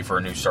am ready for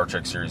a new Star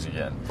Trek series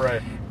again.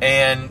 Right.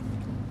 And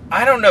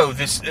I don't know,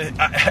 this. When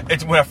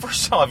I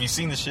first saw, have you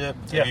seen the ship?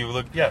 Yeah. Have you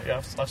looked?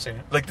 Yeah, I've seen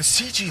it. Like, the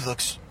CG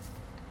looks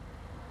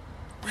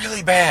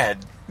really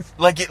bad.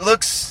 Like, it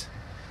looks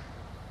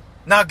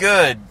not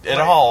good at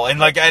all. And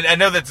like, I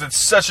know that it's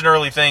such an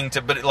early thing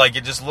but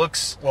it just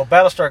looks. Well,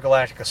 Battlestar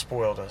Galactica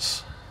spoiled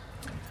us.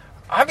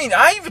 I mean,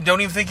 I don't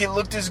even think it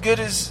looked as good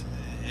as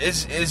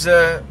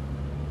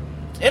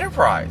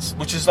Enterprise,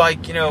 which is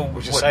like,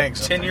 which is saying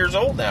 10 years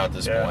old now at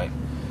this point.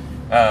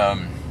 Pretty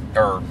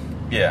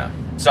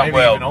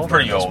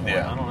old,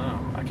 yeah. I don't know.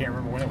 I can't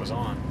remember when it was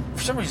on.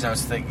 For some reason I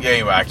was thinking,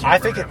 anyway, I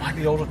think it might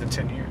be older than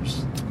 10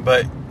 years.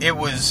 But I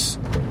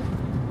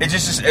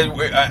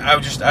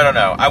don't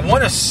know. I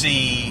want to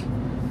see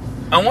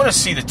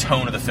the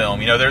tone of the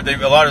film. A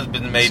lot has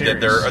been made that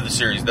the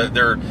series that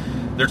they're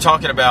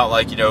talking about,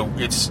 like,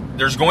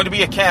 there's going to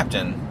be a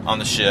captain on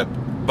the ship,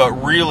 but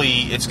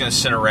really it's going to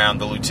center around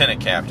the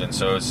lieutenant captain.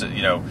 So it's,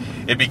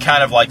 it'd be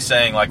kind of like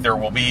saying, like, there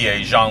will be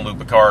a Jean-Luc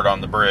Picard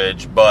on the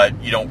bridge,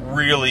 but you don't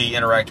really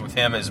interact with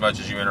him as much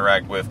as you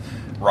interact with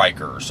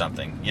Riker or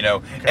something,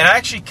 Okay. And I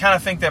actually kind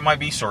of think that might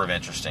be sort of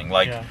interesting.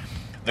 Like,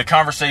 the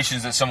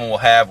conversations that someone will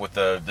have with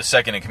the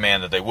second in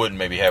command that they wouldn't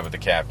maybe have with the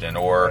captain,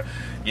 or,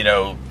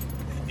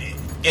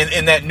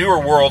 in that newer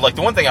world, like,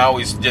 the one thing I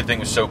always did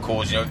think was so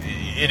cool is,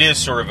 it is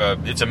sort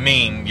of it's a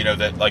meme,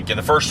 that, like, in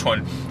the first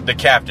one, the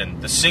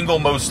captain, the single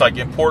most, like,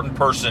 important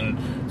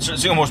person,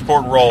 single most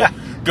important role,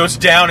 goes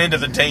down into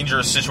the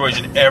dangerous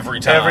situation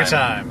every time. Every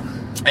time.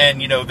 And,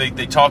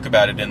 they talk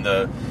about it in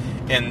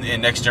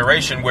Next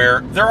Generation,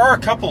 where there are a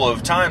couple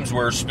of times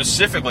where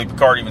specifically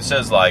Picard even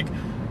says, like,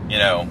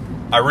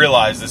 I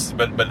realize this,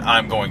 but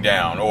I'm going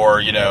down,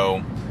 or,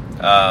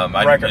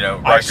 Riker.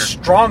 I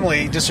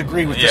strongly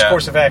disagree with this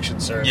course of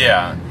action, sir.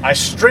 Yeah, I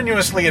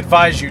strenuously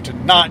advise you to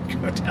not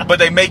go down. But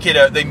they make it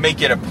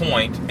a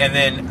point, and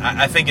then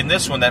I think in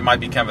this one that might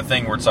be kind of a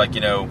thing where it's like,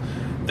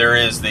 there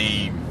is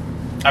the.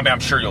 I mean, I'm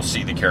sure you'll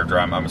see the character.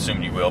 I'm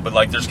assuming you will, but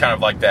like, there's kind of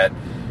like that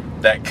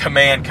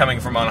command coming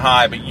from on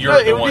high, but you're the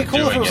one doing it. It would be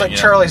cool if it was like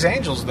Charlie's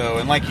Angels, though,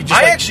 and like you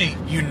just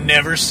you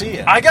never see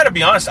it. I got to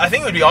be honest. I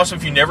think it would be awesome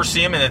if you never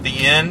see him, and at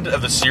the end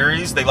of the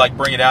series, they like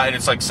bring it out, and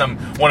it's like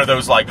one of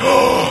those like,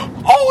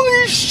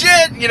 holy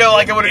shit,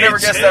 like I would have never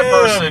guessed that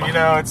person.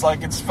 It's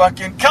like it's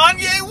fucking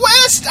Kanye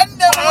West. I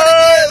never would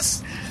have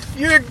guessed.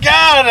 You're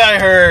God, I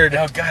heard.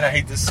 Oh God, I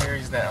hate this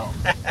series now.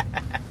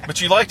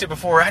 But you liked it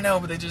before, I know,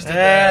 but they just did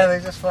that.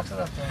 They just fucked it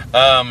up.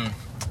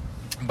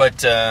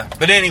 But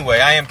anyway,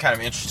 I am kind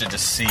of interested to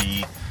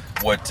see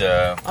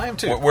I am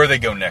too. Where they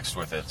go next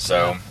with it.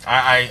 So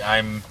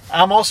I'm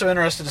also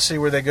interested to see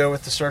where they go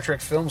with the Star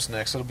Trek films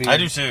next. It'll be I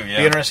do too. Yeah,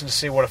 be interesting to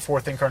see what a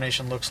fourth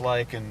incarnation looks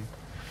like, and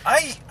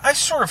I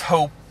sort of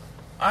hope.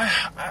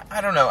 I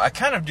don't know. I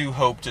kind of do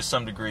hope to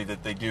some degree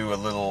that they do a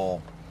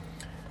little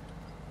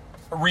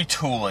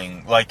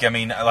retooling. Like, I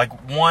mean, like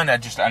one, I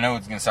know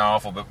it's going to sound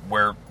awful, but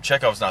where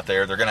Chekhov's not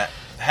there, they're going to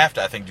have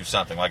to, I think, do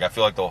something. Like, I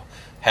feel like they'll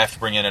have to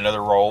bring in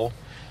another role.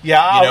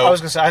 Yeah, I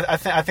was going to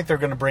say, I think they're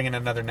going to bring in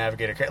another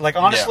navigator. Like,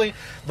 honestly,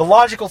 the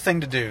logical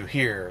thing to do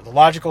here,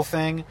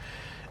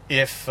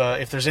 if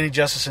there's any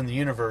justice in the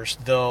universe,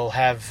 they'll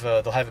have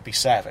it be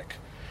Saavik.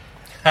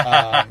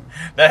 That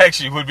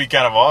actually would be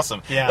kind of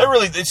awesome. Yeah.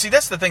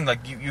 That's the thing.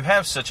 Like, you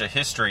have such a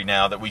history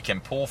now that we can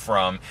pull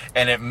from,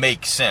 and it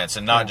makes sense,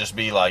 and not just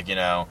be like,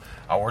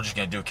 we're just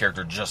going to do a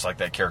character just like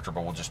that character,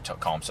 but we'll just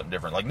call him something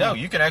different. Like, no,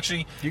 you can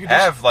actually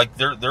have like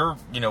they're we're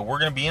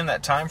going to be in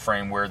that time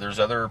frame where there's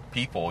other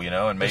people,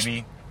 and maybe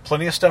there's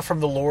plenty of stuff from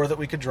the lore that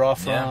we could draw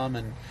from,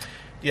 and.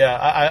 Yeah,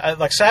 I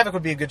like Saavik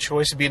would be a good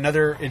choice. It'd be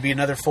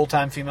another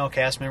full-time female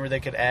cast member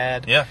they could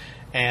add. Yeah,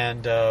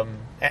 and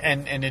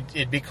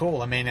it'd be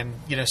cool. I mean, and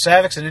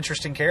Saavik's an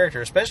interesting character,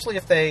 especially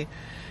if they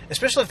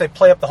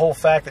play up the whole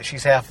fact that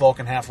she's half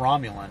Vulcan, half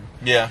Romulan.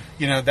 Yeah,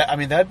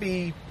 that'd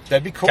be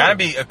cool. Kind of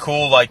be a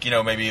cool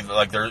maybe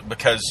like there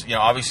because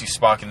obviously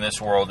Spock in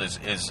this world is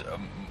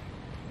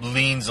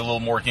leans a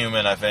little more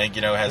human, I think.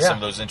 Has some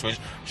of those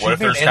intuitions. What if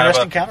there's an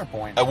interesting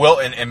counterpoint?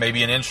 And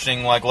maybe an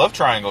interesting like love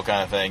triangle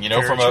kind of thing.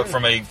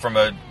 From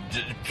a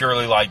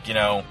purely like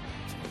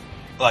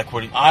like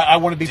what? I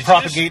want to be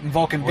propagating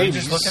Vulcan babies. Were you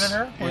just looking at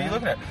her? What are you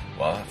looking at?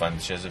 Well, I find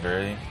that she has a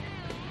very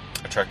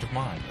attractive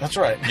mind. That's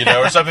right.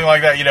 Or something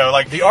like that.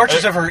 Like the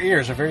arches of her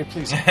ears are very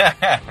pleasing,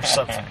 or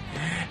something.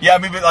 Yeah, I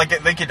mean, but like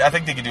I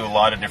think they could do a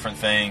lot of different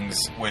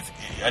things with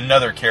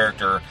another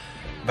character.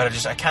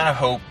 But I kind of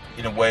hope,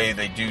 in a way,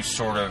 they do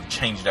sort of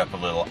change it up a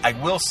little. I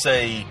will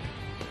say,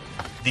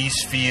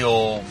 these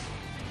feel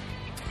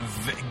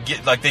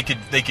like they could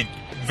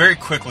very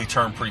quickly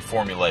turn pretty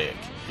formulaic.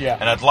 Yeah.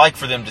 And I'd like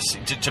for them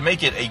to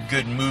make it a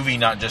good movie,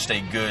 not just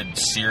a good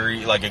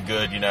series, like a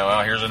good,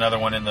 here's another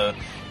one in the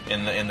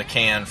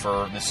can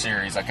for the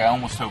series. Like, I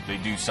almost hope they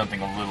do something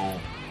a little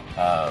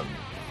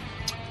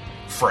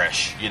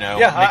fresh. Yeah,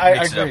 mix I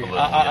agree. It up a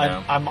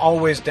little, I'm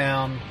always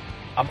down.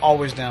 I'm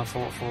always down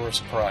for a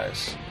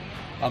surprise,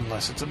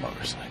 unless it's a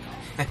motorcycle.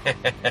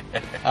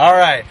 All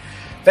right.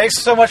 Thanks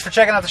so much for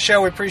checking out the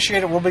show. We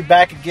appreciate it. We'll be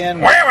back again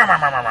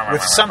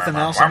with something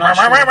else. I'm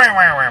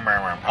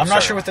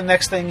not sure what the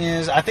next thing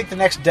is. I think the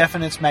next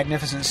definite's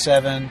Magnificent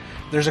Seven.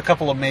 There's a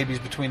couple of maybes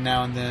between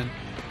now and then.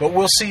 But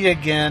we'll see you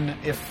again,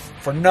 if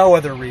for no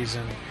other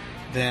reason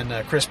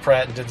than Chris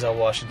Pratt and Denzel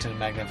Washington in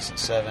Magnificent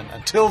Seven.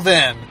 Until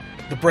then,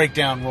 the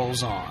breakdown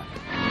rolls on.